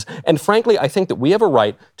marriage is. And frankly, I think that we have a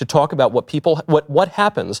right to talk about what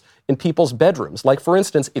happens in people's bedrooms. Like, for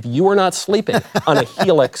instance, if you are not sleeping on a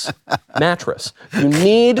Helix mattress, you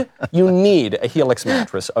need a Helix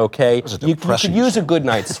mattress, okay? You could use a good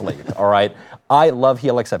night's sleep, all right? I love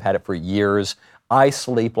Helix. I've had it for years. I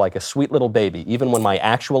sleep like a sweet little baby. Even when my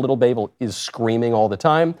actual little baby is screaming all the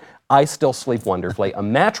time, I still sleep wonderfully. A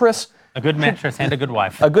mattress... A good mattress and a good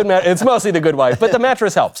wife. It's mostly the good wife, but the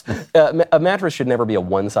mattress helps. A mattress should never be a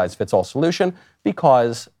one-size-fits-all solution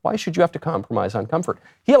because why should you have to compromise on comfort?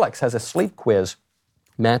 Helix has a sleep quiz,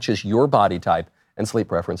 matches your body type and sleep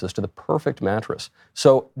preferences to the perfect mattress.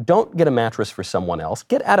 So don't get a mattress for someone else.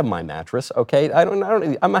 Get out of my mattress, okay?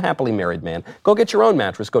 I'm a happily married man. Go get your own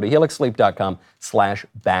mattress. Go to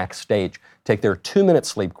helixsleep.com/backstage. Take their 2-minute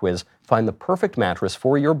sleep quiz. Find the perfect mattress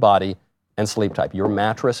for your body and sleep type. Your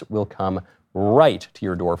mattress will come right to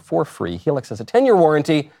your door for free. Helix has a 10-year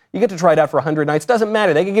warranty. You get to try it out for 100 nights. Doesn't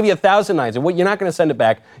matter. They can give you 1,000 nights. And you're not going to send it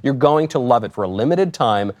back. You're going to love it. For a limited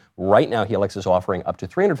time, right now, Helix is offering up to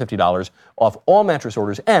 $350 off all mattress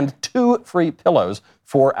orders and 2 free pillows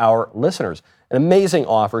for our listeners. An amazing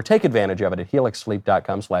offer. Take advantage of it at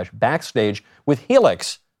helixsleep.com/backstage. With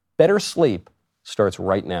Helix, better sleep starts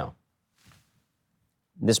right now.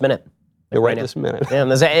 This minute. Right this minute. Yeah,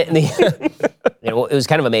 it was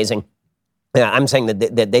kind of amazing. Yeah, I'm saying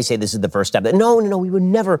that they say this is the first step. That no, we would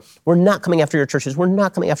never, we're not coming after your churches, we're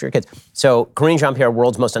not coming after your kids. So Karine Jean-Pierre,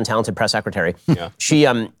 world's most untalented press secretary, she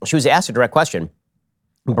was asked a direct question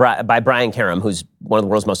by Brian Karem, who's one of the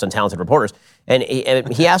world's most untalented reporters, and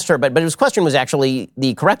he asked her, but his question was actually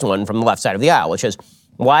the correct one from the left side of the aisle, which is,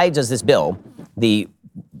 why does this bill, the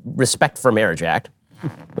Respect for Marriage Act,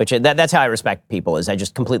 which that's how I respect people, is I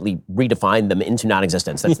just completely redefine them into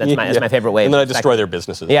non-existence. That's my favorite way. And then I destroy their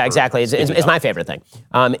businesses. Yeah, exactly. It's my favorite thing.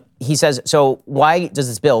 He says, so why does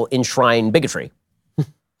this bill enshrine bigotry?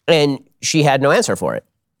 And she had no answer for it.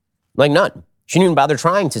 Like, none. She didn't even bother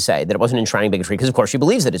trying to say that it wasn't enshrining bigotry, because of course she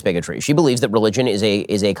believes that it's bigotry. She believes that religion is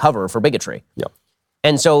a cover for bigotry. Yep.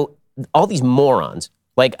 And so all these morons,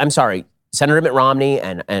 like, I'm sorry, Senator Mitt Romney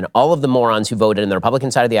and all of the morons who voted in the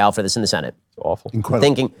Republican side of the aisle for this in the Senate. It's awful.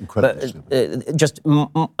 Thinking,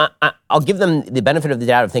 I'll give them the benefit of the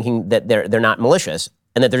doubt of thinking that they're not malicious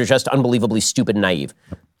and that they're just unbelievably stupid and naive.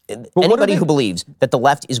 Anybody who believes that the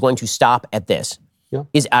left is going to stop at this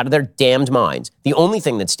is out of their damned minds. The only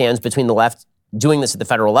thing that stands between the left doing this at the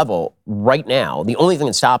federal level right now, the only thing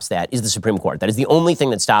that stops that is the Supreme Court. That is the only thing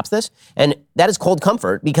that stops this. And that is cold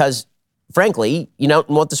comfort because, frankly, you know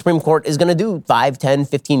what the Supreme Court is going to do 5, 10,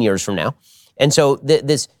 15 years from now. And so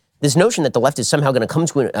this notion that the left is somehow going to come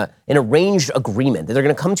to an arranged agreement, that they're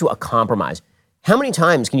going to come to a compromise. How many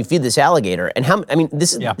times can you feed this alligator? And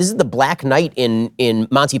this is the Black Knight in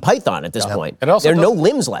Monty Python at this point. There are no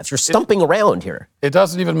limbs left. You're stumping around here. It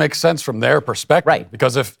doesn't even make sense from their perspective. Right.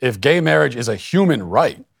 Because if gay marriage is a human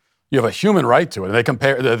right, you have a human right to it. And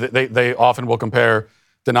they often will compare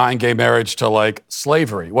denying gay marriage to, like,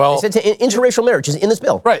 slavery. Well, it's interracial marriage is in this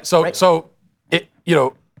bill. Right. So if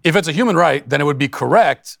it's a human right, then it would be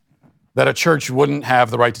correct that a church wouldn't have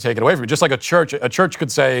the right to take it away from you. Just like a church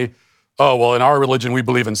could say, oh, well, in our religion, we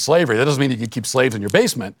believe in slavery. That doesn't mean you can keep slaves in your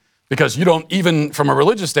basement, because you don't, even from a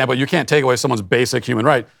religious standpoint, you can't take away someone's basic human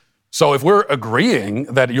right. So if we're agreeing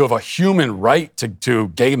that you have a human right to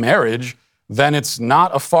gay marriage, then it's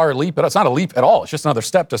not a far leap. It's not a leap at all. It's just another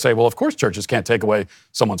step to say, well, of course churches can't take away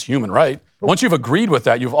someone's human right. Once you've agreed with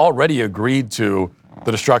that, you've already agreed to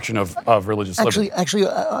the destruction of religious liberty. Actually,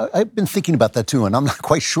 I've been thinking about that too, and I'm not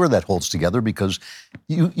quite sure that holds together, because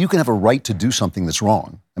you can have a right to do something that's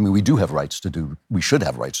wrong. I mean, we should have rights to do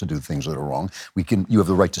things that are wrong. You have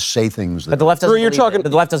the right to say things that. But the left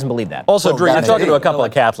doesn't believe that. Also, Drew, you're talking to a couple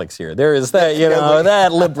of Catholics here. There is that,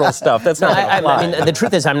 that liberal stuff. That's not. I mean, the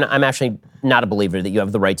truth is, I'm actually not a believer that you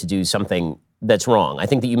have the right to do something that's wrong. I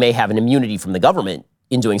think that you may have an immunity from the government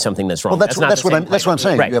doing something that's wrong. Well, that's what I'm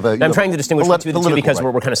saying. Right. You have I'm trying to distinguish between the two because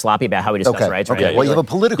we're kind of sloppy about how we discuss rights. Right? Okay. Well, you have a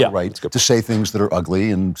political right to say things that are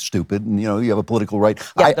ugly and stupid, and you have a political right.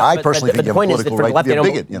 Yeah, I personally think you have a political right to be a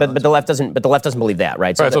bigot. But the left doesn't believe that,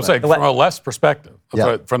 right? So I'm saying from a left perspective,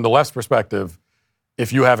 from the left's perspective,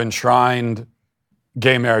 if you have enshrined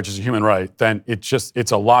gay marriage as a human right, then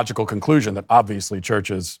it's a logical conclusion that obviously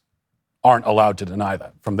churches aren't allowed to deny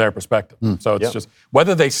that from their perspective. So it's just,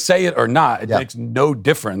 whether they say it or not, it makes no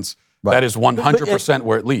difference. Right. That is 100%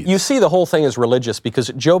 where it leads. You see the whole thing is religious because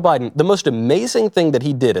Joe Biden, the most amazing thing that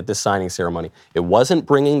he did at this signing ceremony, it wasn't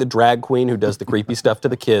bringing the drag queen who does the creepy stuff to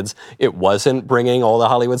the kids. It wasn't bringing all the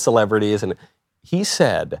Hollywood celebrities. And he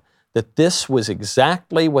said that this was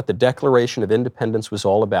exactly what the Declaration of Independence was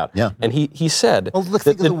all about. Yeah. And he said... Well, look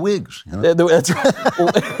at the wigs. That's right.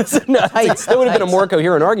 That would have been a more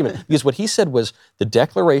coherent argument. Because what he said was the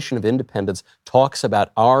Declaration of Independence talks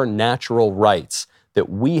about our natural rights that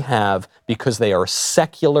we have because they are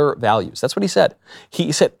secular values. That's what he said.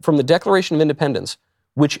 He said from the Declaration of Independence,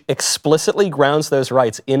 which explicitly grounds those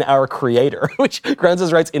rights in our Creator, which grounds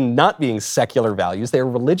those rights in not being secular values. They're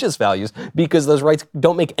religious values because those rights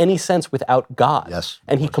don't make any sense without God. Yes.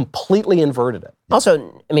 And he completely inverted it.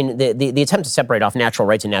 Also, I mean, the attempt to separate off natural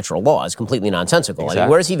rights and natural law is completely nonsensical. Exactly. I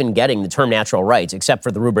mean, where's even getting the term natural rights except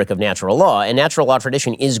for the rubric of natural law? And natural law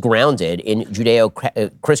tradition is grounded in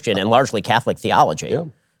Judeo-Christian and largely Catholic theology. Yeah.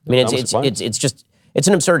 I mean, it's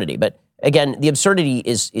an absurdity. But again, the absurdity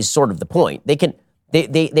is sort of the point.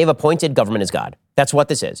 They've appointed government as God. That's what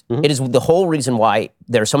this is. Mm-hmm. It is the whole reason why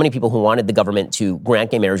there are so many people who wanted the government to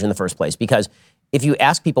grant gay marriage in the first place. Because if you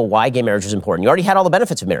ask people why gay marriage is important, you already had all the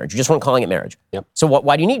benefits of marriage. You just weren't calling it marriage. Yep. So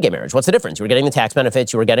why do you need gay marriage? What's the difference? You were getting the tax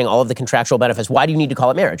benefits. You were getting all of the contractual benefits. Why do you need to call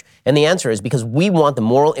it marriage? And the answer is because we want the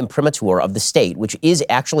moral imprimatur of the state, which is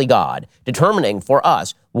actually God, determining for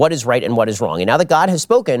us what is right and what is wrong. And now that God has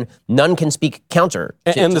spoken, none can speak counter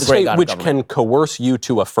to and the the great state God which of government. can coerce you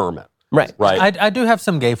to affirm it. Right. Right. I do have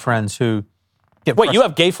some gay friends who get Wait, you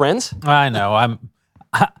have gay friends? I know.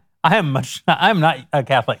 I'm not a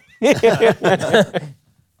Catholic. They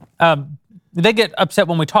get upset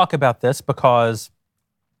when we talk about this because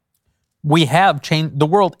we have changed. The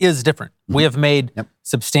world is different. Mm-hmm. We have made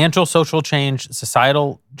substantial social change,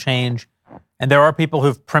 societal change, and there are people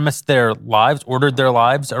who've premised their lives, ordered their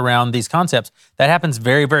lives around these concepts. That happens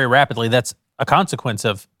very, very rapidly. That's a consequence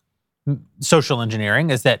of social engineering,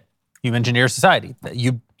 is that you engineer society.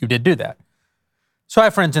 You did do that. So I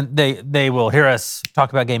have friends, and they will hear us talk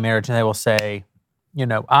about gay marriage, and they will say,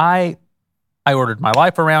 I ordered my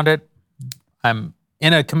life around it. I'm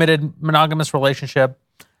in a committed monogamous relationship.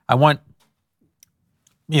 I don't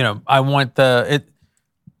want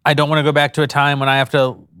to go back to a time when I have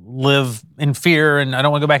to live in fear, and I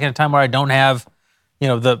don't want to go back in a time where I don't have,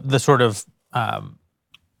 the sort of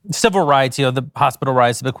civil rights, the hospital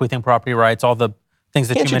rights, the bequeathing property rights, all the things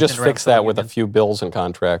that Can't you you mentioned. just fix that with a few bills and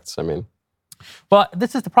contracts? I mean, well,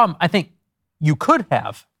 this is the problem. I think you could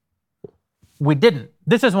have. We didn't.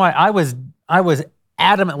 This is why I was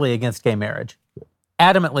adamantly against gay marriage.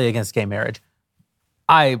 Adamantly against gay marriage.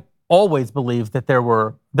 I always believed that there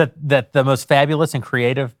were that the most fabulous and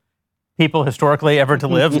creative people historically ever to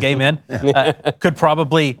live, gay men, could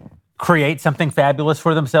probably create something fabulous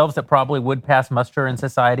for themselves that probably would pass muster in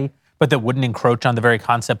society, but that wouldn't encroach on the very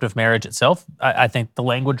concept of marriage itself. I think the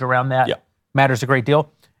language around that matters a great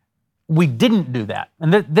deal. We didn't do that.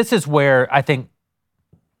 And this is where I think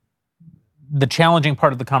the challenging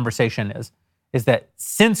part of the conversation is that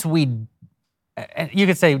since you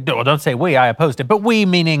could say, well, don't say we, I opposed it, but we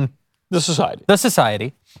meaning the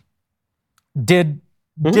society did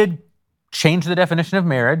change the definition of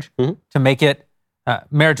marriage to make it,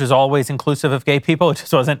 marriage was always inclusive of gay people. It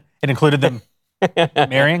just wasn't, it included them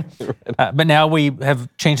marrying. But now we have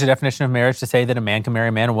changed the definition of marriage to say that a man can marry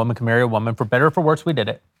a man, a woman can marry a woman. For better or for worse, we did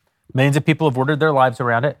it. Millions of people have ordered their lives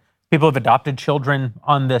around it. People have adopted children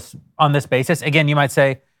on this basis. Again, you might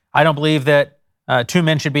say, I don't believe that two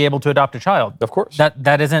men should be able to adopt a child. Of course.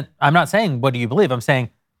 That isn't, I'm not saying, what do you believe? I'm saying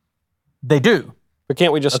they do. But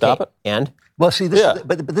can't we just stop it? And? Well, see,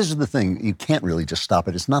 but this is the thing. You can't really just stop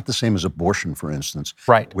it. It's not the same as abortion, for instance,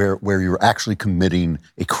 right? Where you're actually committing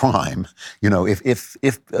a crime. If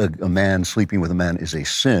a man sleeping with a man is a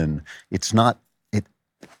sin, it's not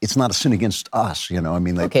a sin against us. I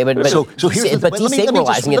mean, okay, but here's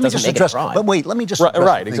desegregalizing it doesn't make it a crime. But wait, let me just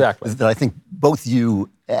right, exactly. That I think both you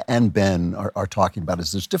and Ben are talking about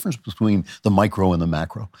is this difference between the micro and the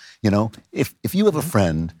macro. If you have a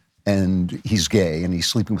friend and he's gay and he's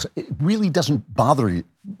sleeping with, it really doesn't bother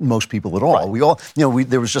most people at all. Right. We all,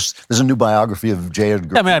 there's a new biography of J.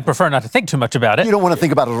 Edgar. I mean, I'd prefer not to think too much about it. You don't want to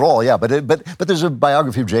think about it at all, yeah. But there's a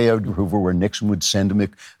biography of J. Edgar Hoover where Nixon would send him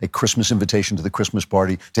a Christmas invitation to the Christmas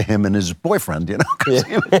party to him and his boyfriend, because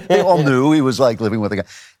they all knew he was like living with a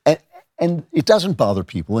guy. And it doesn't bother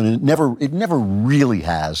people, and it never really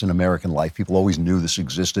has in American life. People always knew this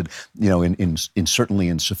existed, in certainly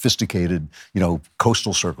in sophisticated,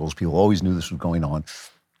 coastal circles. People always knew this was going on.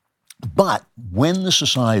 But when the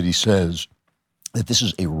society says that this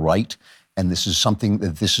is a right and this is something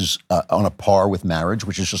that this is on a par with marriage,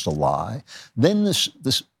 which is just a lie, then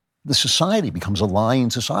the society becomes a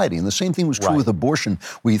lying society. And the same thing was true with abortion,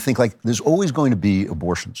 where you think like there's always going to be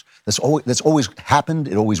abortions. That's always happened,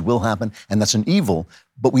 it always will happen, and that's an evil,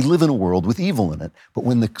 but we live in a world with evil in it. But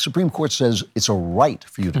when the Supreme Court says it's a right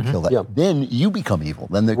for you to kill that, then you become evil.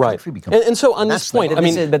 Then the country becomes evil. And so on this point,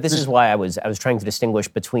 this is why I was trying to distinguish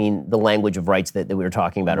between the language of rights that we were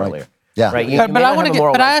talking about earlier. Yeah. Right? But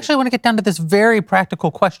I actually want to get down to this very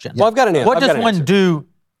practical question. Well, I've got an answer. What does one do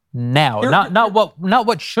now? Not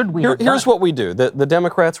what should we have done? Here's what we do. The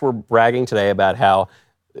Democrats were bragging today about how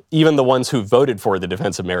even the ones who voted for the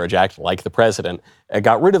Defense of Marriage Act, like the president,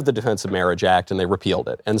 got rid of the Defense of Marriage Act and they repealed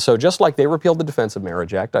it. And so just like they repealed the Defense of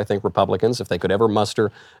Marriage Act, I think Republicans, if they could ever muster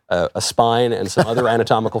a spine and some other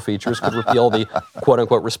anatomical features, could repeal the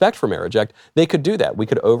quote-unquote Respect for Marriage Act. They could do that. We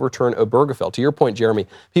could overturn Obergefell. To your point, Jeremy,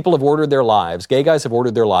 people have ordered their lives, gay guys have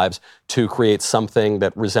ordered their lives to create something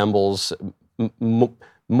that resembles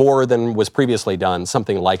more than was previously done,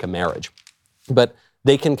 something like a marriage. But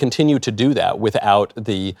they can continue to do that without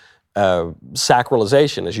the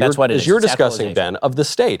sacralization, as you're discussing, Ben, of the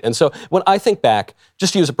state. And so when I think back,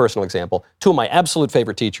 just to use a personal example, two of my absolute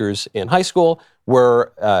favorite teachers in high school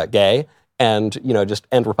were gay, and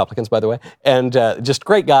and Republicans, by the way, and just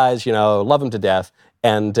great guys, love them to death.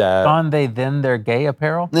 And donned they then their gay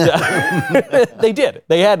apparel? They did.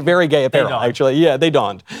 They had very gay apparel, actually. Yeah, they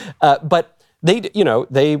donned. But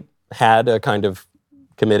they had a kind of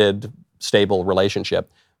committed, stable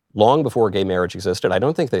relationship long before gay marriage existed. I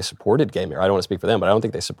don't think they supported gay marriage. I don't want to speak for them, but I don't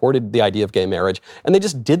think they supported the idea of gay marriage. And they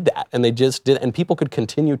just did that. And people could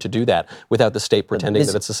continue to do that without the state pretending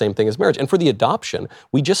that it's the same thing as marriage. And for the adoption,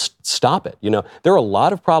 we just stop it. There are a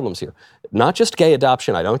lot of problems here. Not just gay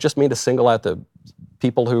adoption. I don't just mean to single out the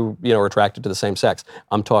people who are attracted to the same sex.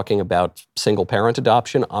 I'm talking about single parent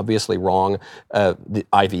adoption, obviously wrong. The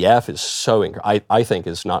IVF is I think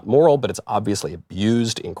is not moral, but it's obviously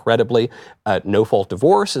abused incredibly. No-fault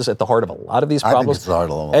divorce is at the heart of a lot of these problems. I think it's the heart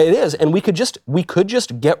of it is, and we could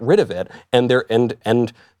just get rid of it. And there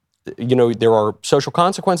are social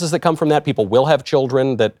consequences that come from that. People will have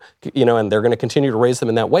children that and they're going to continue to raise them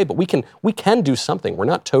in that way. But we can do something. We're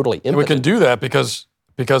not totally impotent. And we can do that because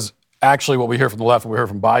actually what we hear from the left, what we hear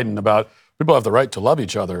from Biden about people have the right to love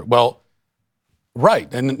each other. Well,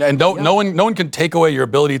 right. And no one can take away your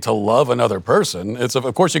ability to love another person.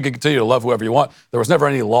 Of course you can continue to love whoever you want. There was never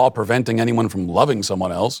any law preventing anyone from loving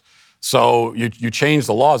someone else. So you change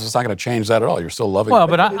the laws, it's not going to change that at all. You're still loving. Well,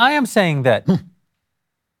 but I am saying that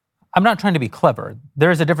I'm not trying to be clever. There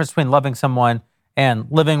is a difference between loving someone and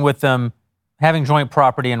living with them, having joint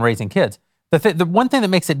property and raising kids. The one thing that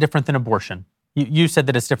makes it different than abortion, you said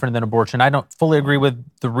that it's different than abortion. I don't fully agree with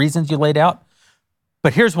the reasons you laid out,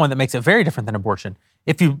 but here's one that makes it very different than abortion.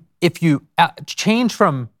 If you change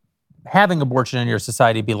from having abortion in your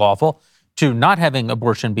society be lawful to not having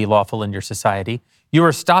abortion be lawful in your society, you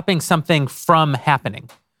are stopping something from happening.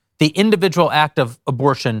 The individual act of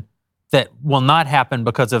abortion that will not happen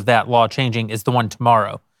because of that law changing is the one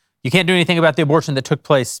tomorrow. You can't do anything about the abortion that took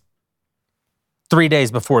place 3 days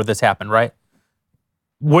before this happened, right?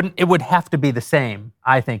 It would have to be the same,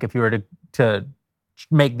 I think, if you were to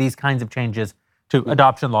make these kinds of changes to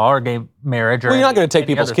adoption law or gay marriage. Well, you're not going to take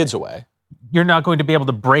people's kids away. You're not going to be able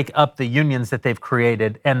to break up the unions that they've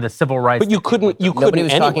created and the civil rights. But you couldn't. Nobody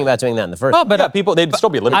was talking about doing that in the first. Well, but people, they'd still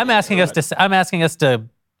be living. I'm asking us to.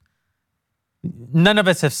 None of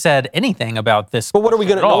us have said anything about this. But what are we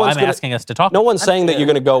going to? I'm asking us to talk. No one's saying that you're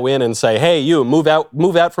going to go in and say, "Hey, you move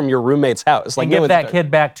out from your roommate's house." Like, give that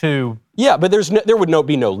kid back to. Yeah, but there would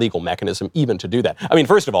be no legal mechanism even to do that. I mean,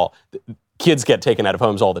 first of all, kids get taken out of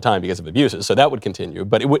homes all the time because of abuses, so that would continue.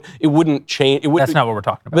 But it wouldn't change. That's not what we're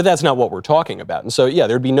talking about. But that's not what we're talking about. And so, yeah,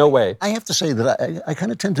 there'd be no way. I have to say that I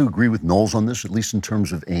kind of tend to agree with Knowles on this, at least in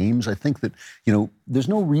terms of aims. I think that there's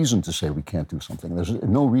no reason to say we can't do something. There's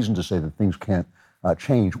no reason to say that things can't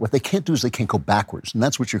change. What they can't do is they can't go backwards, and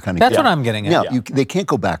that's what you're kind of. That's what I'm getting at. Yeah, they can't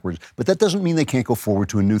go backwards, but that doesn't mean they can't go forward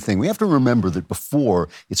to a new thing. We have to remember that before,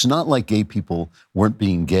 it's not like gay people weren't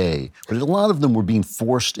being gay, but a lot of them were being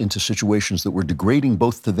forced into situations that were degrading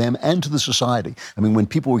both to them and to the society. I mean, when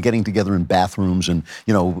people were getting together in bathrooms and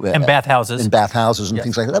and bathhouses and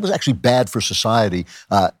things like that was actually bad for society.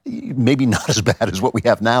 Maybe not as bad as what we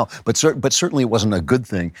have now, but certainly it wasn't a good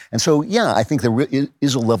thing. And so, yeah, I think there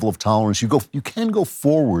is a level of tolerance. You can go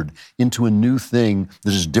forward into a new thing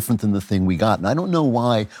that is different than the thing we got. And I don't know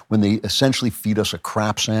why, when they essentially feed us a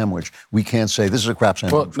crap sandwich, we can't say, this is a crap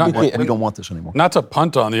sandwich. We don't want this anymore. Not to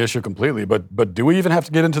punt on the issue completely, but do we even have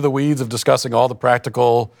to get into the weeds of discussing all the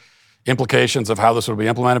practical implications of how this would be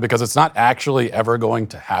implemented? Because it's not actually ever going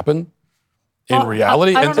to happen in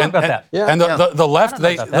reality. I don't know about that. And the left,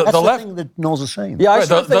 That's the thing that Knowles is saying. Yeah, I Right,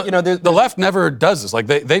 sort of think, the left never does this. Like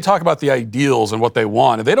they talk about the ideals and what they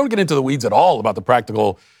want, and they don't get into the weeds at all about the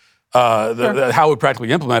practical, how it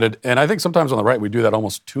practically implemented. And I think sometimes on the right we do that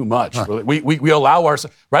almost too much. We allow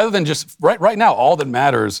ourselves, rather than just right now, all that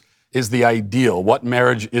matters is the ideal, what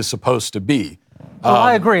marriage is supposed to be. Well,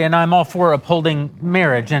 I agree, and I'm all for upholding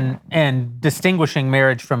marriage and distinguishing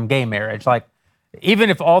marriage from gay marriage. Like, even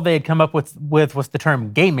if all they had come up with was the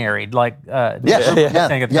term "gay married," like saying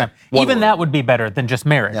at the time, even that would be better than just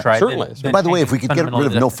marriage, right? Certainly. By the way, if we could get rid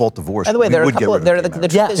of no-fault divorce, By the way, there are a couple. The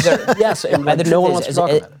truth is, yes, and the no one truth wants is, to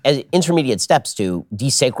talk about it. as intermediate steps to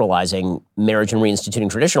desacralizing marriage and reinstituting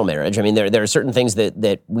traditional marriage. I mean, there are certain things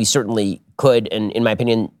that we certainly could, and in my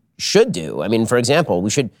opinion, should do. I mean, for example, we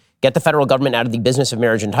should get the federal government out of the business of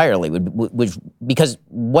marriage entirely, because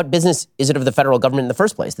what business is it of the federal government in the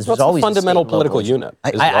first place? This was always a fundamental a political unit.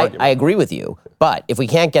 I agree with you, but if we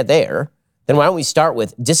can't get there, then why don't we start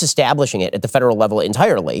with disestablishing it at the federal level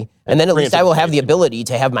entirely, and then at least I will have the ability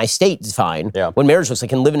to have my state define what marriage looks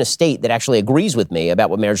like and live in a state that actually agrees with me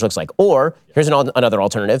about what marriage looks like. Or, here's another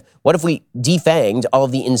alternative, what if we defanged all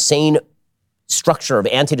of the insane structure of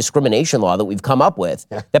anti-discrimination law that we've come up with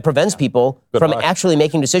that prevents people from actually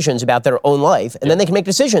making decisions about their own life, and then they can make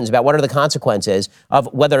decisions about what are the consequences of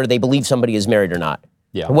whether they believe somebody is married or not.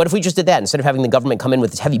 Yeah. What if we just did that instead of having the government come in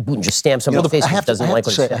with this heavy boot and just stamp somebody's face who doesn't like what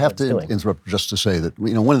it's doing? I have to interrupt just to say that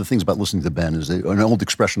one of the things about listening to Ben is that an old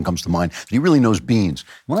expression comes to mind that he really knows beans.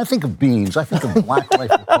 When I think of beans, I think of Black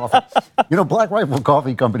Rifle Coffee. Black Rifle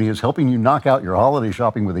Coffee Company is helping you knock out your holiday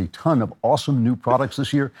shopping with a ton of awesome new products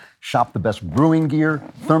this year. Shop the best brewing gear,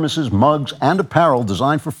 thermoses, mugs, and apparel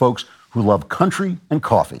designed for folks who love country and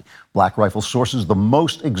coffee. Black Rifle sources the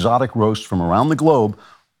most exotic roasts from around the globe.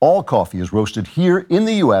 All coffee is roasted here in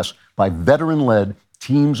the U.S. by veteran-led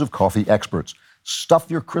teams of coffee experts. Stuff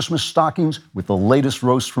your Christmas stockings with the latest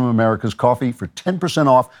roasts from America's coffee for 10%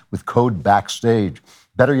 off with code BACKSTAGE.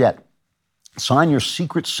 Better yet, sign your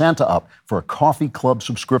Secret Santa up for a coffee club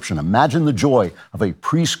subscription. Imagine the joy of a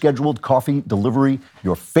pre-scheduled coffee delivery,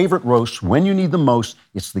 your favorite roasts when you need them most.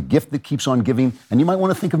 It's the gift that keeps on giving, and you might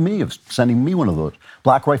want to think of me, of sending me one of those.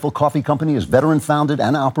 Black Rifle Coffee Company is veteran-founded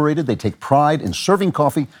and operated. They take pride in serving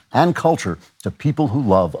coffee and culture to people who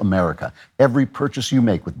love America. Every purchase you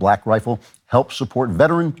make with Black Rifle helps support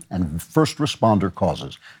veteran and first responder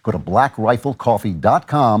causes. Go to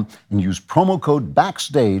blackriflecoffee.com and use promo code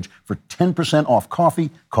BACKSTAGE for 10% off coffee,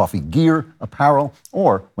 coffee gear, apparel,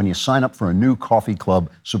 or when you sign up for a new coffee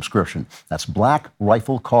club subscription. That's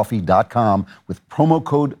blackriflecoffee.com with promo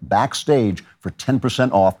code BACKSTAGE for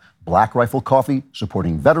 10% off. Black Rifle Coffee,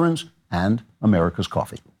 supporting veterans and America's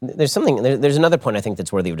coffee. There's another point I think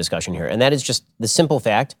that's worthy of discussion here, and that is just the simple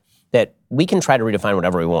fact that we can try to redefine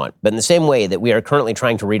whatever we want. But in the same way that we are currently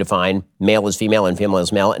trying to redefine male as female and female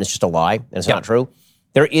as male, and it's just a lie, and it's not true,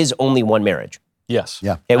 there is only one marriage. Yes.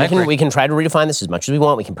 Yeah. Okay, we can try to redefine this as much as we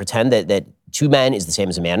want. We can pretend that two men is the same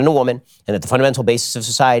as a man and a woman, and that the fundamental basis of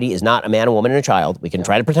society is not a man, a woman, and a child. We can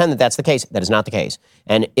try to pretend that that's the case. That is not the case.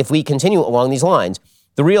 And if we continue along these lines,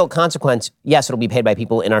 the real consequence, yes, it'll be paid by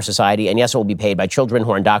people in our society, and yes, it will be paid by children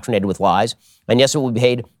who are indoctrinated with lies, and yes, it will be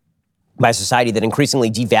paid by a society that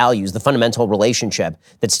increasingly devalues the fundamental relationship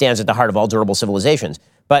that stands at the heart of all durable civilizations.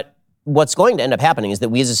 But what's going to end up happening is that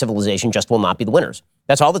we as a civilization just will not be the winners.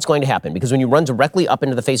 That's all that's going to happen, because when you run directly up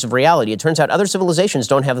into the face of reality, it turns out other civilizations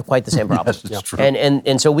don't have quite the same problem. Yes, it's true.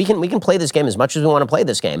 And so we can play this game as much as we want to play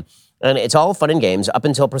this game. And it's all fun and games up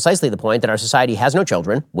until precisely the point that our society has no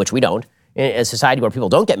children, which we don't, a society where people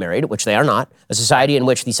don't get married, which they are not, a society in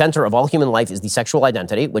which the center of all human life is the sexual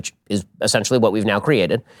identity, which is essentially what we've now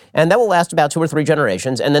created, and that will last about 2 or 3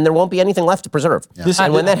 generations, and then there won't be anything left to preserve.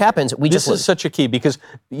 And when that happens, this is such a key because,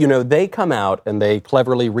 they come out and they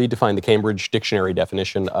cleverly redefine the Cambridge Dictionary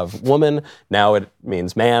definition of woman. Now it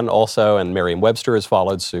means man also, and Merriam-Webster has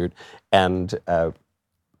followed suit. And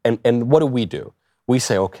what do? We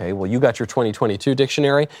say, okay, well, you got your 2022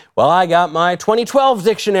 dictionary. Well, I got my 2012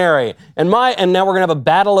 dictionary. And now we're going to have a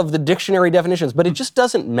battle of the dictionary definitions. But it just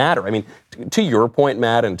doesn't matter. I mean, to your point,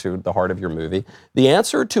 Matt, and to the heart of your movie, the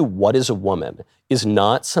answer to what is a woman is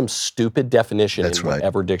not some stupid definition in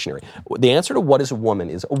whatever dictionary. The answer to what is a woman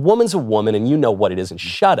is a woman's a woman, and you know what it is, and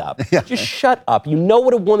shut up. Just shut up. You know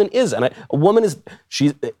what a woman is. And a woman is,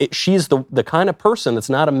 she's the kind of person that's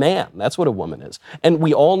not a man. That's what a woman is. And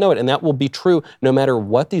we all know it, and that will be true no matter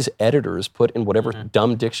what these editors put in whatever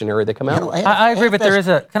dumb dictionary they come out with. I agree, but there is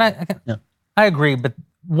I agree, but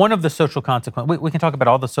one of the social consequences, we can talk about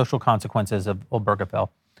all the social consequences of Obergefell.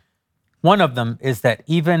 One of them is that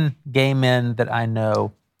even gay men that I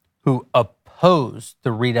know who oppose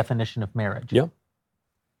the redefinition of marriage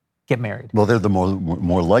get married. Well, they're the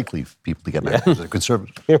more likely people to get married because they're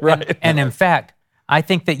conservative. Right. And in fact, I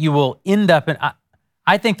think that you will end up in,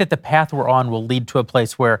 I think that the path we're on will lead to a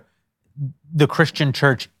place where the Christian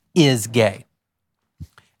church is gay.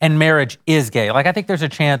 And marriage is gay. Like, I think there's a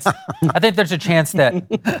chance,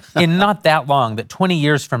 that in not that long, that 20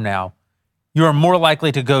 years from now, you are more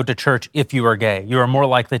likely to go to church if you are gay. You are more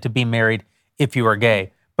likely to be married if you are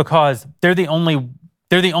gay, because they're the only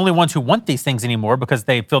ones who want these things anymore because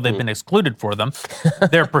they feel they've been excluded for them.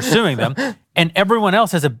 They're pursuing them, and everyone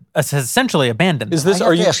else has essentially abandoned them. Is this? I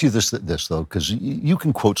have to ask you this though, because you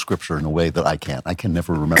can quote scripture in a way that I can't. I can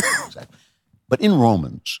never remember exactly. But in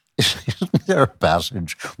Romans, isn't there a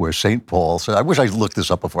passage where St. Paul said, I wish I looked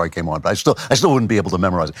this up before I came on, but I still wouldn't be able to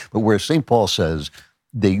memorize it. But where St. Paul says,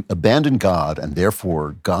 they abandoned God, and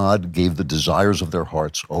therefore God gave the desires of their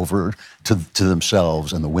hearts over to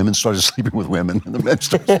themselves, and the women started sleeping with women, and the men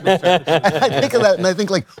started sleeping with men. I think of that, and I think,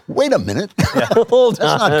 like, wait a minute, that's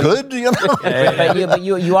not good, But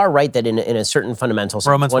you are right that in a certain fundamental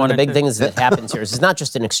sense, one of the big things that happens here is it's not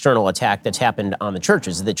just an external attack that's happened on the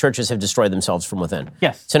churches. The churches have destroyed themselves from within.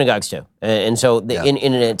 Yes. Synagogues too. And so in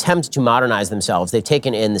an attempt to modernize themselves, they've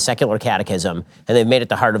taken in the secular catechism, and they've made it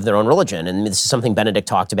the heart of their own religion. And this is something Benedict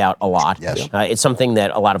talked about a lot. Yes. It's something that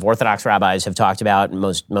a lot of Orthodox rabbis have talked about.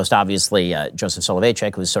 Most obviously, Joseph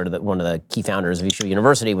Soloveitchik, who's sort of one of the key founders of Yeshiva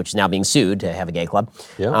University, which is now being sued to have a gay club.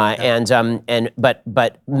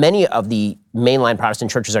 But many of the mainline Protestant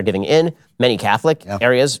churches are giving in. Many Catholic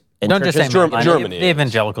areas. And don't churches, just say Germany. The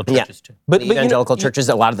evangelical churches too. But the evangelical churches,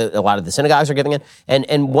 a lot of the synagogues are giving in.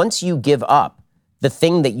 And once you give up the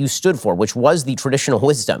thing that you stood for, which was the traditional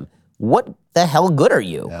wisdom, what the hell good are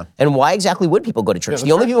you? Yeah. And why exactly would people go to church?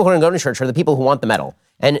 The only people who are going to go to church are the people who want the medal.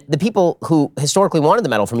 And the people who historically wanted the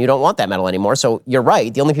medal from you don't want that medal anymore. So you're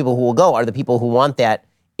right. The only people who will go are the people who want that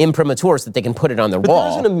imprimatur so that they can put it on their wall.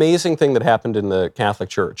 There's an amazing thing that happened in the Catholic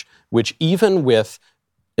Church, which even with...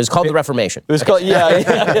 It was called the Reformation. It was called,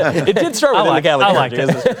 It did start with the Catholic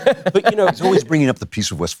Church. But, he's always bringing up the Peace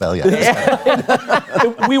of Westphalia.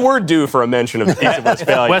 We were due for a mention of the Peace of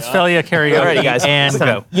Westphalia. Westphalia karaoke, ready, guys. And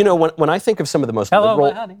go. When I think of some of the most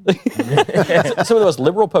liberal... some of the most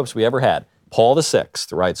liberal popes we ever had, Paul VI,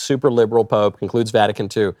 right, super liberal pope, concludes Vatican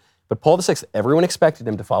II. But Paul VI, everyone expected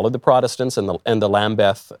him to follow the Protestants and the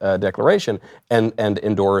Lambeth Declaration and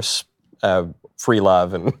endorse free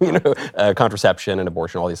love and contraception and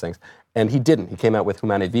abortion, all these things. And he didn't. He came out with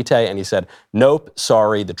Humanae Vitae and he said, nope,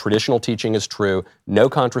 sorry, the traditional teaching is true. No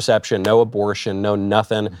contraception, no abortion, no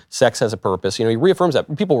nothing. Sex has a purpose. He reaffirms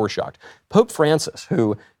that. People were shocked. Pope Francis,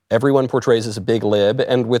 who everyone portrays as a big lib,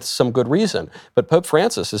 and with some good reason. But Pope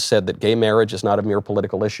Francis has said that gay marriage is not a mere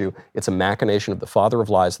political issue. It's a machination of the father of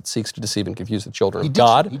lies that seeks to deceive and confuse the children of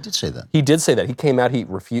God. He did say that. He did say that. He came out,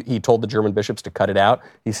 he told the German bishops to cut it out.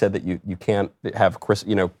 He said that you can't have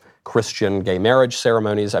Christian gay marriage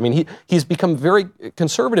ceremonies. I mean, he's become very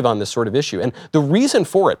conservative on this sort of issue. And the reason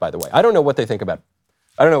for it, by the way, I don't know what they think about.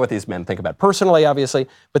 I don't know what these men think about personally, obviously,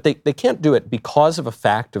 but they can't do it because of a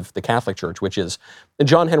fact of the Catholic Church, which is, and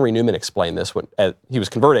John Henry Newman explained this when he was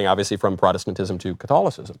converting, obviously, from Protestantism to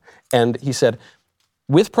Catholicism. And he said,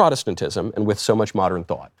 with Protestantism and with so much modern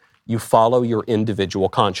thought, you follow your individual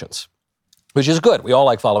conscience, which is good. We all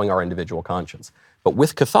like following our individual conscience. But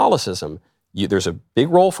with Catholicism, there's a big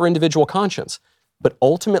role for individual conscience. But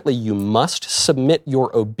ultimately, you must submit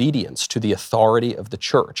your obedience to the authority of the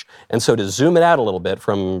church. And so to zoom it out a little bit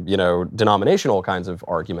from, denominational kinds of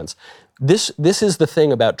arguments, this is the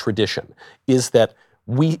thing about tradition, is that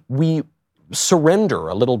we surrender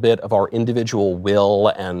a little bit of our individual will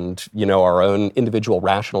and, our own individual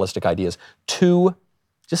rationalistic ideas to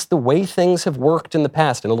just the way things have worked in the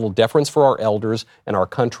past, and a little deference for our elders and our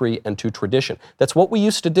country and to tradition. That's what we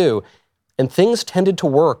used to do. And things tended to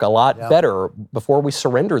work a lot better before we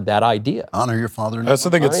surrendered that idea. Honor your father and That's the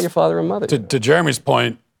thing. Honor your father and mother. To Jeremy's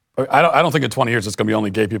point, I don't think in 20 years it's going to be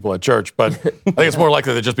only gay people at church, but I think it's more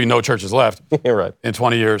likely there'll just be no churches left You're right. in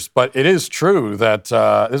 20 years. But it is true that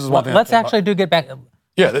this is one thing. Let's actually get back.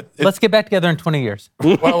 Yeah. Let's get back together in 20 years.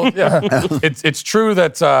 Well, yeah. It's true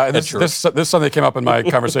that this Sunday came up in my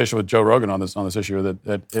conversation with Joe Rogan on this issue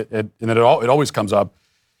that it always comes up,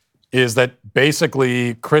 is that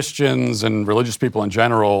basically Christians and religious people in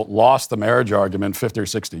general lost the marriage argument 50 or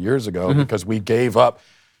 60 years ago because we gave up.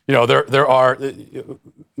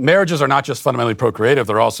 Marriages are not just fundamentally procreative;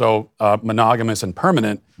 they're also monogamous and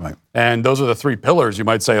permanent. Right. And those are the three pillars, you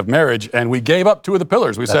might say, of marriage. And we gave up two of the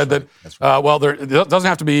pillars. We said that, it doesn't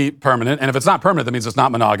have to be permanent. And if it's not permanent, that means it's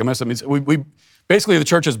not monogamous. It means we basically, the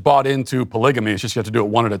church has bought into polygamy. It's just you have to do it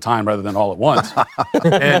one at a time rather than all at once.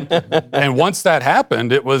 and once that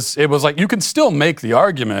happened, it was like you can still make the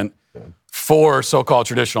argument for so-called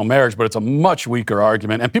traditional marriage, but it's a much weaker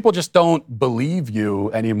argument. And people just don't believe you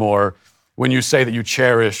anymore when you say that you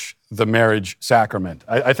cherish the marriage sacrament.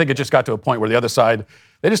 I think it just got to a point where the other side,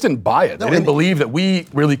 they just didn't buy it. They didn't believe that we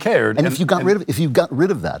really cared. And if you got rid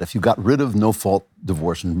of that, if you got rid of no-fault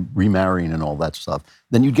divorce and remarrying and all that stuff,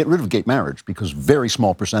 then you'd get rid of gay marriage, because very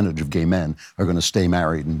small percentage of gay men are going to stay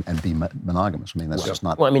married and be monogamous. I mean, that's just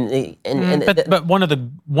not. Well, I mean, But one of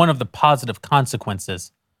the positive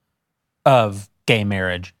consequences of gay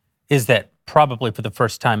marriage is that probably for the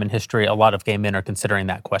first time in history, a lot of gay men are considering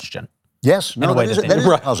that question. Yes, no, that is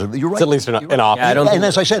positive. You're right. It's at least an option. And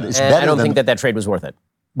as I said, it's better. I don't think that trade was worth it.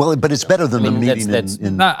 Well, but it's better than the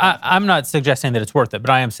meeting I'm not suggesting that it's worth it,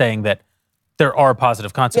 but I am saying that there are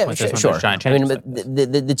positive consequences when there's giant changes. I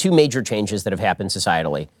mean, the two major changes that have happened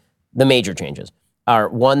societally, the major changes, are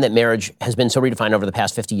one, that marriage has been so redefined over the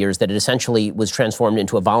past 50 years that it essentially was transformed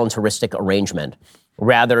into a voluntaristic arrangement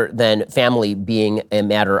rather than family being a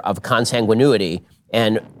matter of consanguinity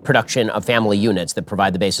and production of family units that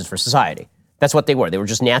provide the basis for society. That's what they were. They were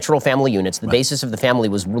just natural family units. The basis of the family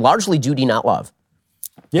was largely duty, not love.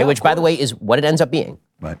 Yeah, which, by the way, is what it ends up being.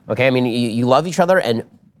 Right. Okay, I mean, you love each other, and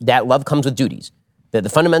that love comes with duties. The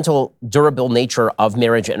fundamental, durable nature of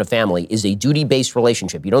marriage and a family is a duty-based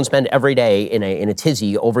relationship. You don't spend every day in a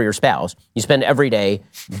tizzy over your spouse. You spend every day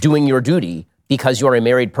doing your duty because you're a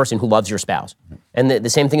married person who loves your spouse. And the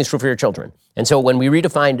same thing is true for your children. And so when we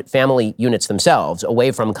redefined family units themselves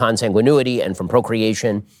away from consanguinity and from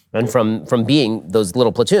procreation and from being those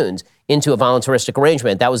little platoons into a voluntaristic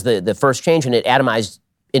arrangement, that was the first change, and it atomized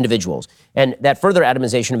individuals. And that further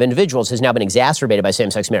atomization of individuals has now been exacerbated by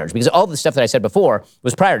same-sex marriage, because all the stuff that I said before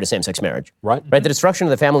was prior to same-sex marriage. Right. The destruction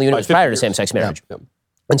of the family unit was prior to same-sex marriage. Yeah.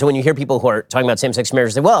 And so when you hear people who are talking about same-sex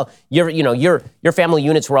marriage, they say, well, your family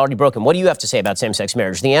units were already broken. What do you have to say about same-sex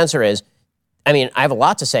marriage? The answer is, I mean, I have a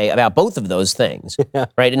lot to say about both of those things,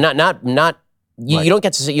 right? And you don't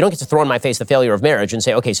get to throw in my face the failure of marriage and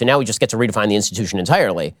say, okay, so now we just get to redefine the institution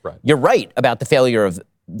entirely. Right. You're right about the failure of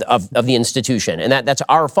the institution, and that's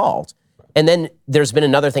our fault. And then there's been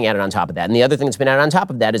another thing added on top of that, and the other thing that's been added on top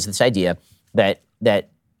of that is this idea that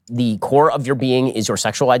the core of your being is your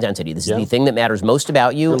sexual identity. This is the thing that matters most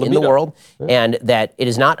about you in the world, and that it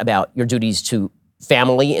is not about your duties to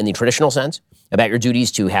family in the traditional sense, about your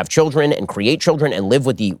duties to have children and create children and live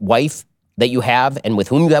with the wife that you have and with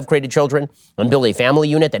whom you have created children, and build a family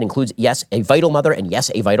unit that includes, yes, a vital mother and, yes,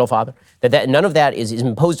 a vital father. That none of that is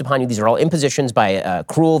imposed upon you. These are all impositions by a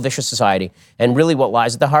cruel, vicious society, and really what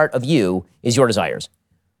lies at the heart of you is your desires.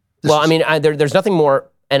 There's nothing more,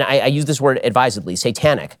 and I use this word advisedly,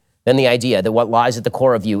 satanic, than the idea that what lies at the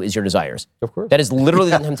core of you is your desires. Of course. That is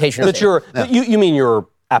literally the temptation of Satan. You mean your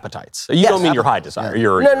appetites. You don't mean your high desire.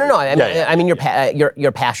 No. I mean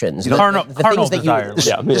your passions. Carnal desires.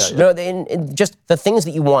 Just the things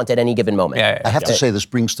that you want at any given moment. I have to say, this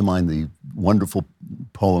brings to mind the wonderful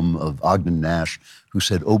poem of Ogden Nash, who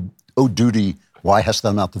said, "O duty, why hast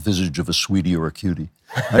thou not the visage of a sweetie or a cutie?"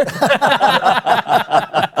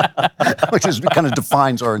 Which kind of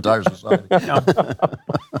defines our entire society.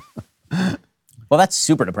 Well, that's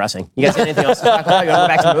super depressing. You guys got anything else to talk about? You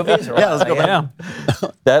want to go back to movies? Or let's go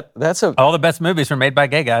back. All the best movies were made by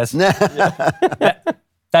gay guys.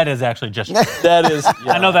 That is actually just true. That is.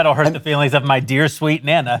 Yeah. I know that'll hurt the feelings of my dear sweet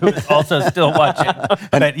Nana, who is also still watching.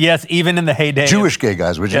 But yes, even in the heyday Jewish gay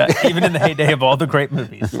guys, would you? Yeah, even in the heyday of all the great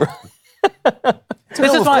movies. It's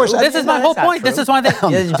This is my whole point. This is why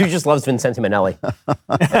Yeah, dude just loves Vincente Minnelli.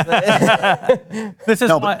 This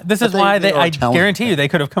is why I guarantee you they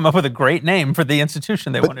could have come up with a great name for the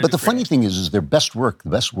institution they wanted to But the create. funny thing is their best work, the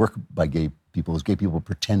best work by gay people is gay people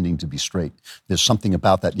pretending to be straight. There's something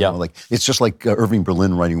about that, you know, like it's just like Irving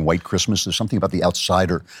Berlin writing White Christmas. There's something about the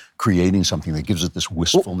outsider creating something that gives it this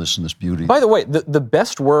wistfulness and this beauty. By the way, the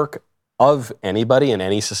best work of anybody in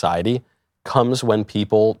any society comes when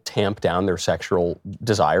people tamp down their sexual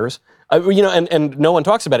desires. And no one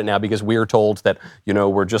talks about it now because we're told that,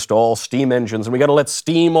 we're just all steam engines and we got to let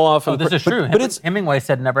steam off. Oh, this is true. But Hemingway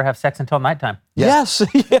said never have sex until nighttime. Yes,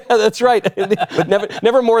 yeah, that's right. But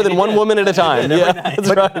never more than one woman at a time. That's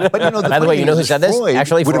right. But By the way, you know who said this?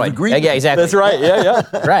 Actually, would have Freud. agreed. Yeah, exactly. That's right.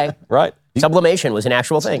 Yeah. Right. Right. Sublimation was an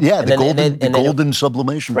actual thing. Yeah, And the then- golden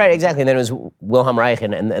sublimation. Right, exactly. And then it was Wilhelm Reich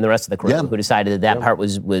and the rest of the crew who decided that part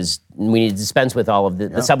was we need to dispense with all of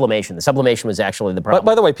the sublimation. The sublimation was actually the problem.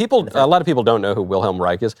 By the way, a lot of people don't know who Wilhelm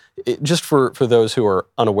Reich is. Just for those who are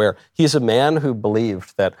unaware, he's a man who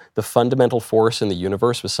believed that the fundamental force in the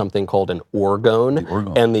universe was something called an orgone.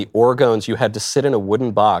 And the orgones, you had to sit in a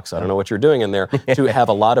wooden box, I don't know what you're doing in there, to have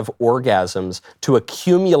a lot of orgasms, to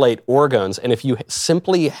accumulate orgones. And if you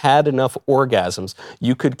simply had enough orgasms,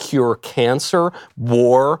 you could cure cancer,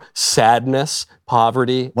 war, sadness,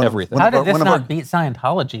 poverty, everything. How did this not beat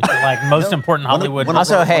Scientology for like most important Hollywood?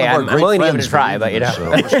 Also, hey, I'm willing to give it a try, but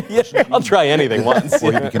I'll try anything once.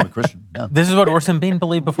 Before he became a Christian. Yeah. This is what Orson Bean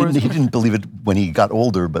believed before He didn't believe it when he got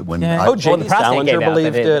older, but when Yeah. Oh, J.D. Salinger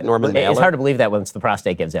believed it, Norman Mailer. It's hard to believe that once the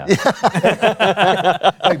prostate gives out.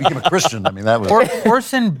 he became a Christian. I mean, that was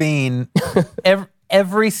Orson Bean,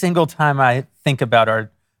 every single time I think about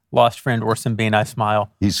our lost friend Orson Bean, I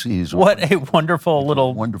smile. he's What a wonderful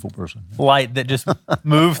little wonderful person. light that just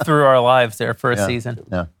moved through our lives there for a season.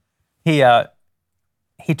 Yeah.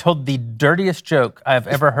 He told the dirtiest joke I've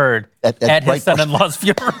ever heard At at his right- son-in-law's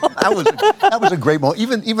funeral. That was a great moment.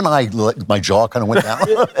 Even I, my jaw kind of went down.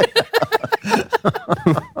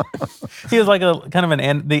 He was like a kind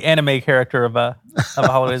of the anime character of a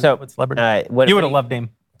Hollywood celebrity. You would have loved him.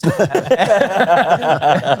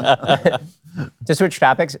 To switch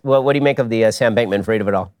topics, what do you make of the Sam Bankman-Fried of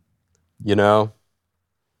it all?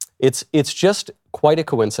 It's just quite a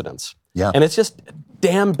coincidence. Yeah. And it's just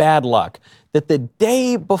damn bad luck that the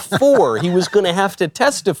day before he was going to have to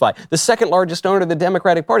testify, the second largest owner of the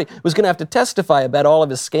Democratic Party was going to have to testify about all of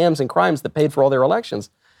his scams and crimes that paid for all their elections.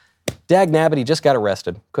 Dag nabbit, he just got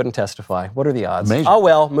arrested. Couldn't testify. What are the odds? Amazing. Oh,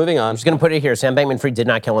 well, moving on. I'm just going to put it here. Sam Bankman-Fried did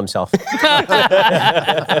not kill himself.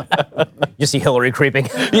 You see Hillary creeping.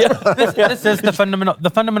 This is the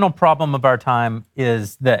fundamental problem of our time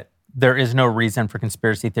is that there is no reason for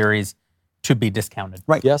conspiracy theories to be discounted.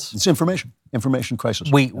 Right. Yes. It's information crisis.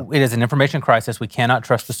 It is an information crisis. We cannot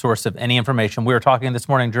trust the source of any information. We were talking this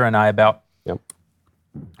morning, Drew and I, about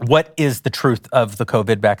what is the truth of the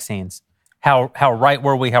COVID vaccines. How right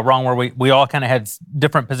were we? How wrong were we? We all kind of had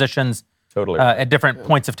different positions at different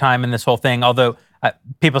points of time in this whole thing. Although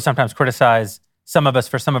people sometimes criticize some of us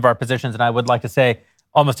for some of our positions, and I would like to say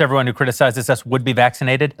almost everyone who criticizes us would be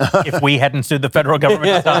vaccinated if we hadn't sued the federal government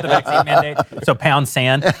to stop the vaccine mandate. So pound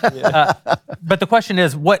sand. But the question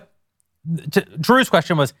is, Drew's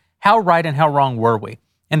question was, how right and how wrong were we?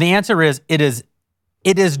 And the answer is, it is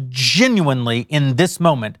genuinely in this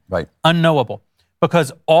moment unknowable.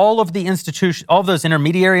 Because all of those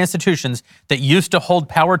intermediary institutions that used to hold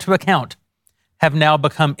power to account have now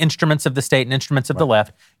become instruments of the state and instruments of the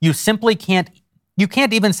left. You simply can't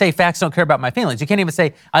even say facts don't care about my feelings. You can't even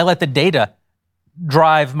say I let the data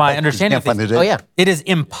drive my understanding of things. Oh, yeah. It is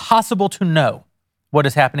impossible to know what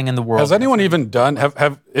is happening in the world. Has anyone even done,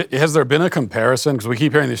 has there been a comparison? Because we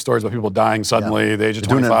keep hearing these stories about people dying suddenly at the age of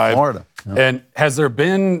 25. Doing it in Florida. And has there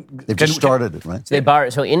been... They've just started it,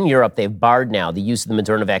 right? So in Europe, they've barred now the use of the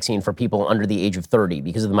Moderna vaccine for people under the age of 30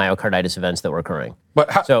 because of the myocarditis events that were occurring.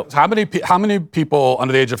 But how many people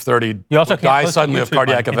under the age of 30 You also can't die post suddenly on of YouTube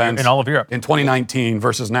cardiac in events all of Europe in 2019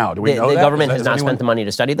 versus now? Do we know The that? government has Has not anyone- spent the money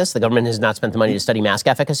to study this. The government has not spent the money to study mask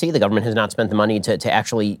efficacy. The government has not spent the money to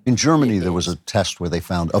actually... In Germany, there was a test where they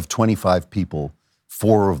found of 25 people,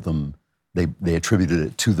 4 of them, they attributed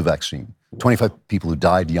it to the vaccine. 25 people who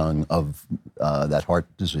died young of that heart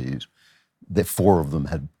disease, that 4 of them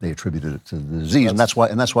they attributed it to the disease, and that's why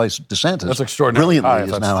DeSantis That's extraordinarily brilliantly high,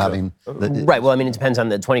 is that's now true. having Right. Well, I mean, it depends on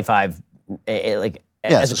the 25,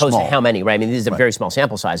 as opposed to how many, right? I mean, these are very small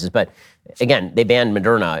sample sizes. But again, they banned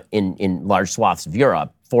Moderna in large swaths of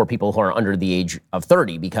Europe for people who are under the age of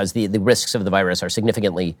 30 because the risks of the virus are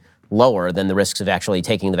significantly lower than the risks of actually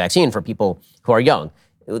taking the vaccine for people who are young.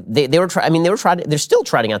 they're still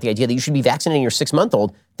trotting out the idea that you should be vaccinating your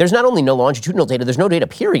 6-month-old. There's not only no longitudinal data, there's no data,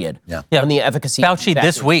 period, on the efficacy. Fauci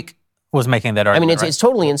this week was making that argument. It's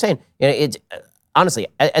totally insane. Honestly,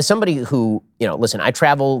 as somebody who, listen, I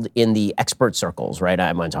traveled in the expert circles, right?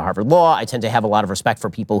 I went to Harvard Law. I tend to have a lot of respect for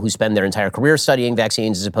people who spend their entire career studying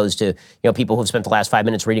vaccines as opposed to, people who've spent the last 5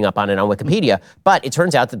 minutes reading up on it on Wikipedia. But it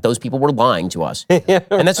turns out that those people were lying to us.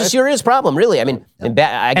 And that's a serious problem, really. I mean, and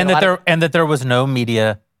that there was no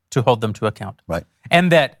media to hold them to account. Right.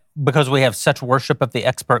 And that because we have such worship of the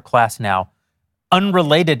expert class now,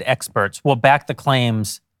 unrelated experts will back the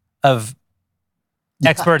claims of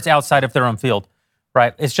experts outside of their own field.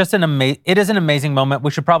 Right. It's just it is an amazing moment.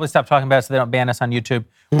 We should probably stop talking about it so they don't ban us on YouTube.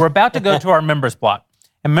 We're about to go to our members block.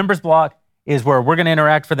 And members block is where we're going to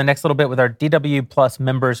interact for the next little bit with our DW Plus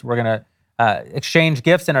members. We're going to exchange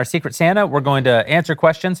gifts in our Secret Santa. We're going to answer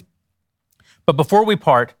questions. But before we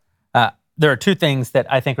part, there are two things that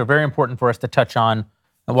I think are very important for us to touch on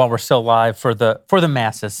while we're still live for the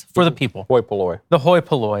masses, for the people. Hoi polloi. The hoi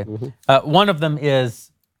polloi. One of them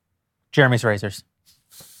is Jeremy's razors.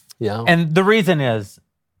 Yeah. And the reason is,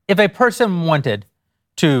 if a person wanted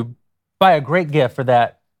to buy a great gift for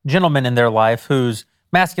that gentleman in their life whose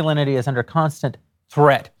masculinity is under constant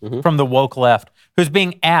threat from the woke left, who's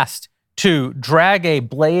being asked to drag a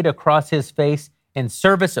blade across his face in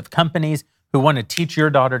service of companies who want to teach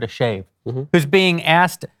your daughter to shave, who's being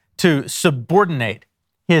asked to subordinate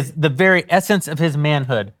the very essence of his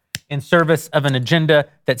manhood in service of an agenda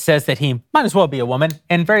that says that he might as well be a woman,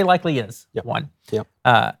 and very likely is one. Yep.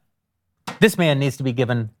 This man needs to be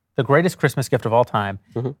given the greatest Christmas gift of all time,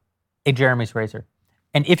 a Jeremy's razor.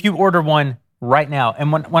 And if you order one right now,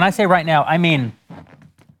 and when I say right now, I mean,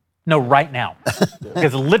 no, right now.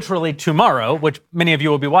 Because literally tomorrow, which many of you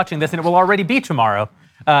will be watching this, and it will already be tomorrow,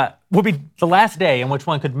 will be the last day in which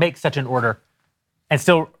one could make such an order and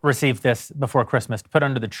still receive this before Christmas to put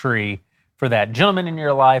under the tree for that gentleman in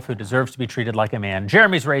your life who deserves to be treated like a man.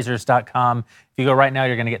 Jeremy'sRazors.com. If you go right now,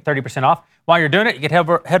 you're going to get 30% off. While you're doing it, you can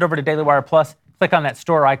head over to Daily Wire Plus, click on that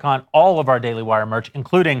store icon, all of our Daily Wire merch,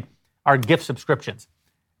 including our gift subscriptions.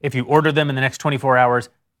 If you order them in the next 24 hours,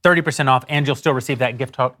 30% off, and you'll still receive that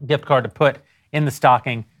gift card to put in the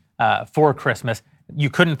stocking for Christmas. You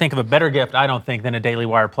couldn't think of a better gift, I don't think, than a Daily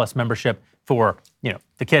Wire Plus membership for,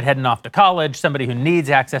 the kid heading off to college, somebody who needs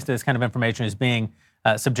access to this kind of information is being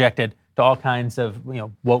subjected to all kinds of,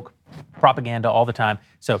 woke propaganda all the time.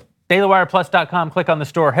 So DailyWirePlus.com, click on the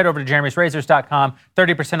store, head over to Jeremy'sRazors.com,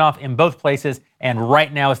 30% off in both places, and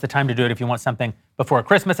right now is the time to do it if you want something before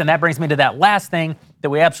Christmas. And that brings me to that last thing that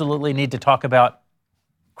we absolutely need to talk about,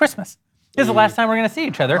 Christmas. This is the last time we're going to see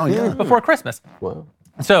each other before Christmas. Wow.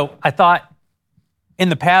 So I thought in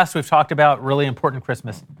the past we've talked about really important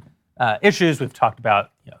Christmas issues. We've talked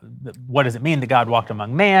about what does it mean that God walked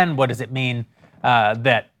among man? What does it mean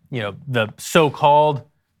that the so-called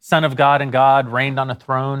Son of God and God reigned on a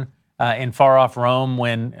throne in far-off Rome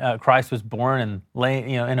when Christ was born and laid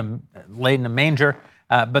in a manger?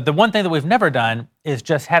 But the one thing that we've never done is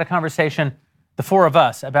just had a conversation, the four of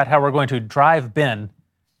us, about how we're going to drive Ben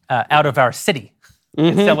out of our city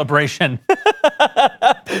in celebration.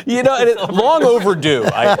 And it's long overdue.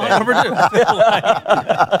 Long overdue.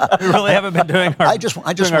 We really haven't been doing our I just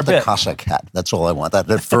want the Cossack hat. That's all I want.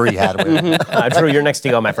 That furry hat. Drew, you're next to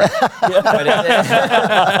go, my friend. Maybe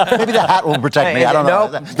the hat will protect me. I don't know.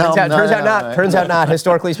 Nope. Turns out not,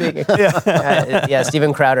 historically speaking.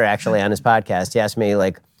 Steven Crowder, actually, on his podcast, he asked me,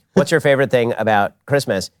 what's your favorite thing about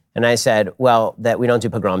Christmas? And I said, well, that we don't do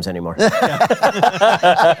pogroms anymore. That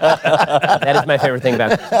is my favorite thing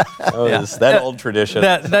about it. That old tradition.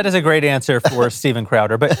 That is a great answer for Steven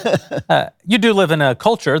Crowder. But you do live in a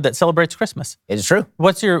culture that celebrates Christmas. It is true.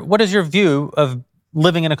 What is your view of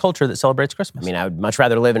living in a culture that celebrates Christmas? I mean, I would much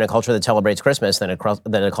rather live in a culture that celebrates Christmas than a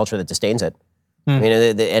culture that disdains it. I mean,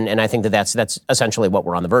 and I think that's essentially what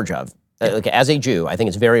we're on the verge of. As a Jew, I think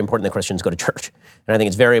it's very important that Christians go to church. And I think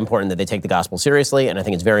it's very important that they take the gospel seriously. And I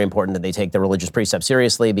think it's very important that they take the religious precepts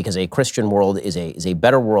seriously, because a Christian world is a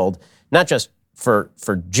better world, not just for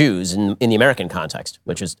Jews in the American context,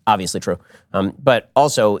 which is obviously true, but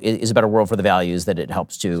also is a better world for the values that it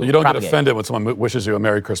helps to So you don't propagate. get offended when someone wishes you a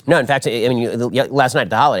Merry Christmas? No, in fact, I mean, last night at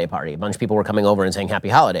the holiday party, a bunch of people were coming over and saying Happy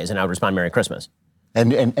Holidays, and I would respond Merry Christmas.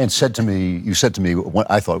 And said to me, you said to me what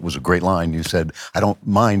I thought was a great line. You said, I don't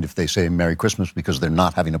mind if they say Merry Christmas because they're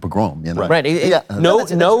not having a pogrom. Right.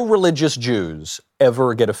 No religious Jews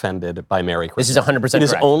ever get offended by Merry Christmas. This is 100% correct. It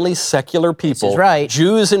is only secular people, This is right.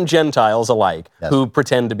 Jews and Gentiles alike, who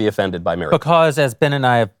pretend to be offended by Merry Christmas. Because, as Ben and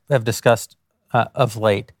I have discussed of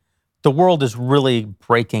late, the world is really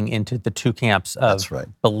breaking into the two camps of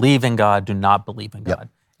believe in God, do not believe in God.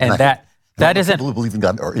 And that isn't people who believe in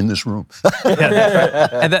God are in this room.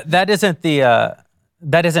 and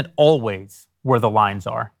that isn't always where the lines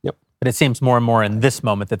are. Yep. But it seems more and more in this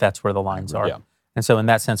moment that that's where the lines are. Yeah. And so in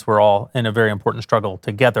that sense, we're all in a very important struggle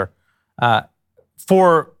together.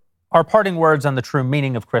 For our parting words on the true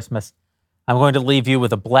meaning of Christmas, I'm going to leave you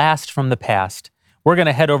with a blast from the past. We're going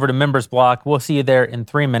to head over to Members Block. We'll see you there in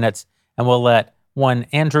 3 minutes, and we'll let one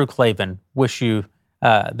Andrew Klavan wish you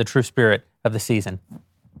the true spirit of the season.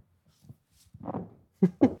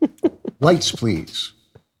 Lights, please.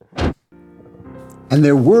 And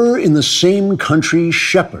there were in the same country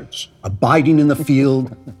shepherds abiding in the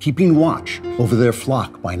field, keeping watch over their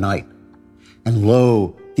flock by night. And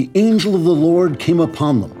lo, the angel of the Lord came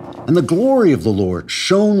upon them, and the glory of the Lord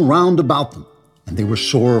shone round about them, and they were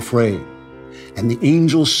sore afraid. And the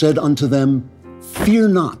angel said unto them, Fear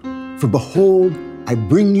not, for behold, I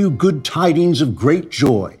bring you good tidings of great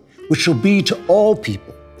joy, which shall be to all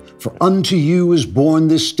people. For unto you is born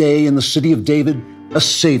this day in the city of David a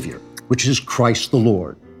Savior, which is Christ the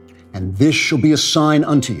Lord. And this shall be a sign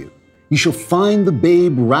unto you. You shall find the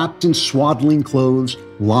babe wrapped in swaddling clothes,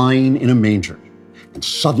 lying in a manger. And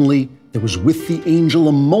suddenly there was with the angel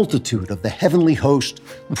a multitude of the heavenly host,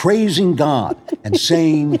 praising God and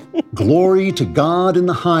saying, Glory to God in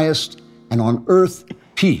the highest, and on earth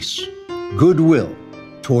peace, goodwill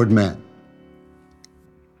toward men.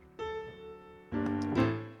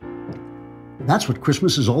 That's what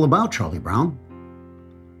Christmas is all about, Charlie Brown.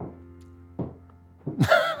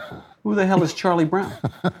 Who the hell is Charlie Brown?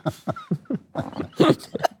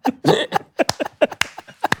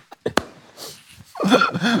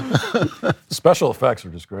 Special effects are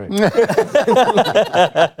just great. Really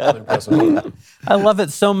impressive. I love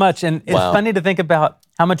it so much, and it's Wow. funny to think about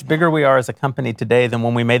how much bigger we are as a company today than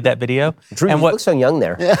when we made that video. Drew, and you look so young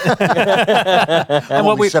there. I'm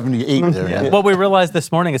what only we- 78 there. Yeah. what we realized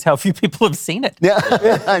this morning is how few people have seen it.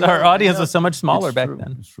 I know. Our audience was so much smaller back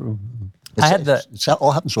then. It's true. I had the- It's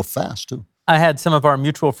all happened so fast, too. I had some of our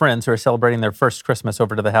mutual friends who are celebrating their first Christmas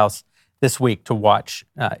over to the house this week to watch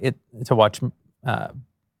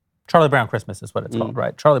Charlie Brown Christmas is what it's called,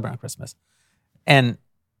 right? Charlie Brown Christmas. And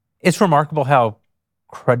it's remarkable how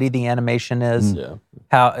cruddy the animation is. Yeah.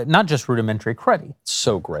 How, not just rudimentary, cruddy.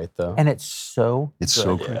 So great, though. And it's so It's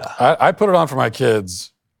so great. I put it on for my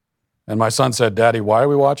kids, and my son said, "Daddy, why are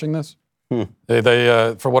we watching this?"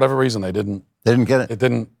 They for whatever reason, they didn't. They didn't get it. It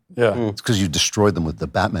didn't. Yeah, It's because you destroyed them with the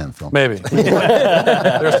Batman film. maybe.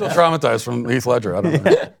 They're still traumatized from Heath Ledger. I don't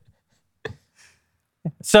know.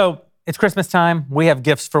 So it's Christmas time. We have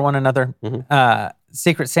gifts for one another.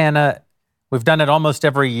 Secret Santa, we've done it almost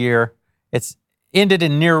every year. It's ended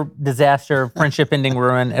in near disaster, friendship ending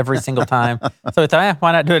ruin every single time. So it's,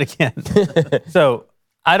 why not do it again? So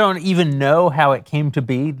I don't even know how it came to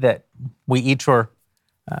be that we each were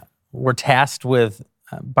tasked with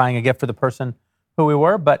buying a gift for the person who we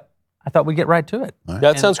were, but I thought we'd get right to it.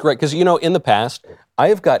 That sounds great, because, in the past, I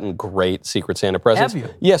have gotten great Secret Santa presents. Have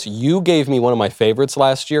you? Yes, you gave me one of my favorites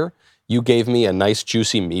last year. You gave me a nice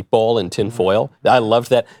juicy meatball in tin foil. I loved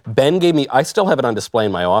that. Ben gave me, I still have it on display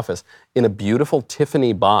in my office, in a beautiful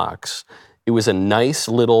Tiffany box. It was a nice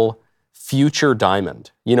little future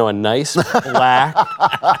diamond. A nice black,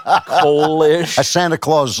 coalish. A Santa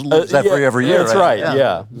Claus lives that for you every year. That's right,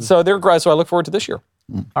 yeah. So they're great, so I look forward to this year.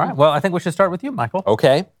 All right. Well, I think we should start with you, Michael.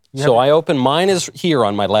 Okay. So I open, mine is here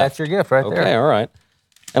on my left. That's your gift right there. Okay, all right.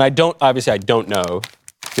 And I don't know,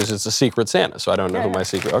 because it's a Secret Santa, so I don't know who my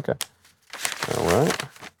secret, okay. All right.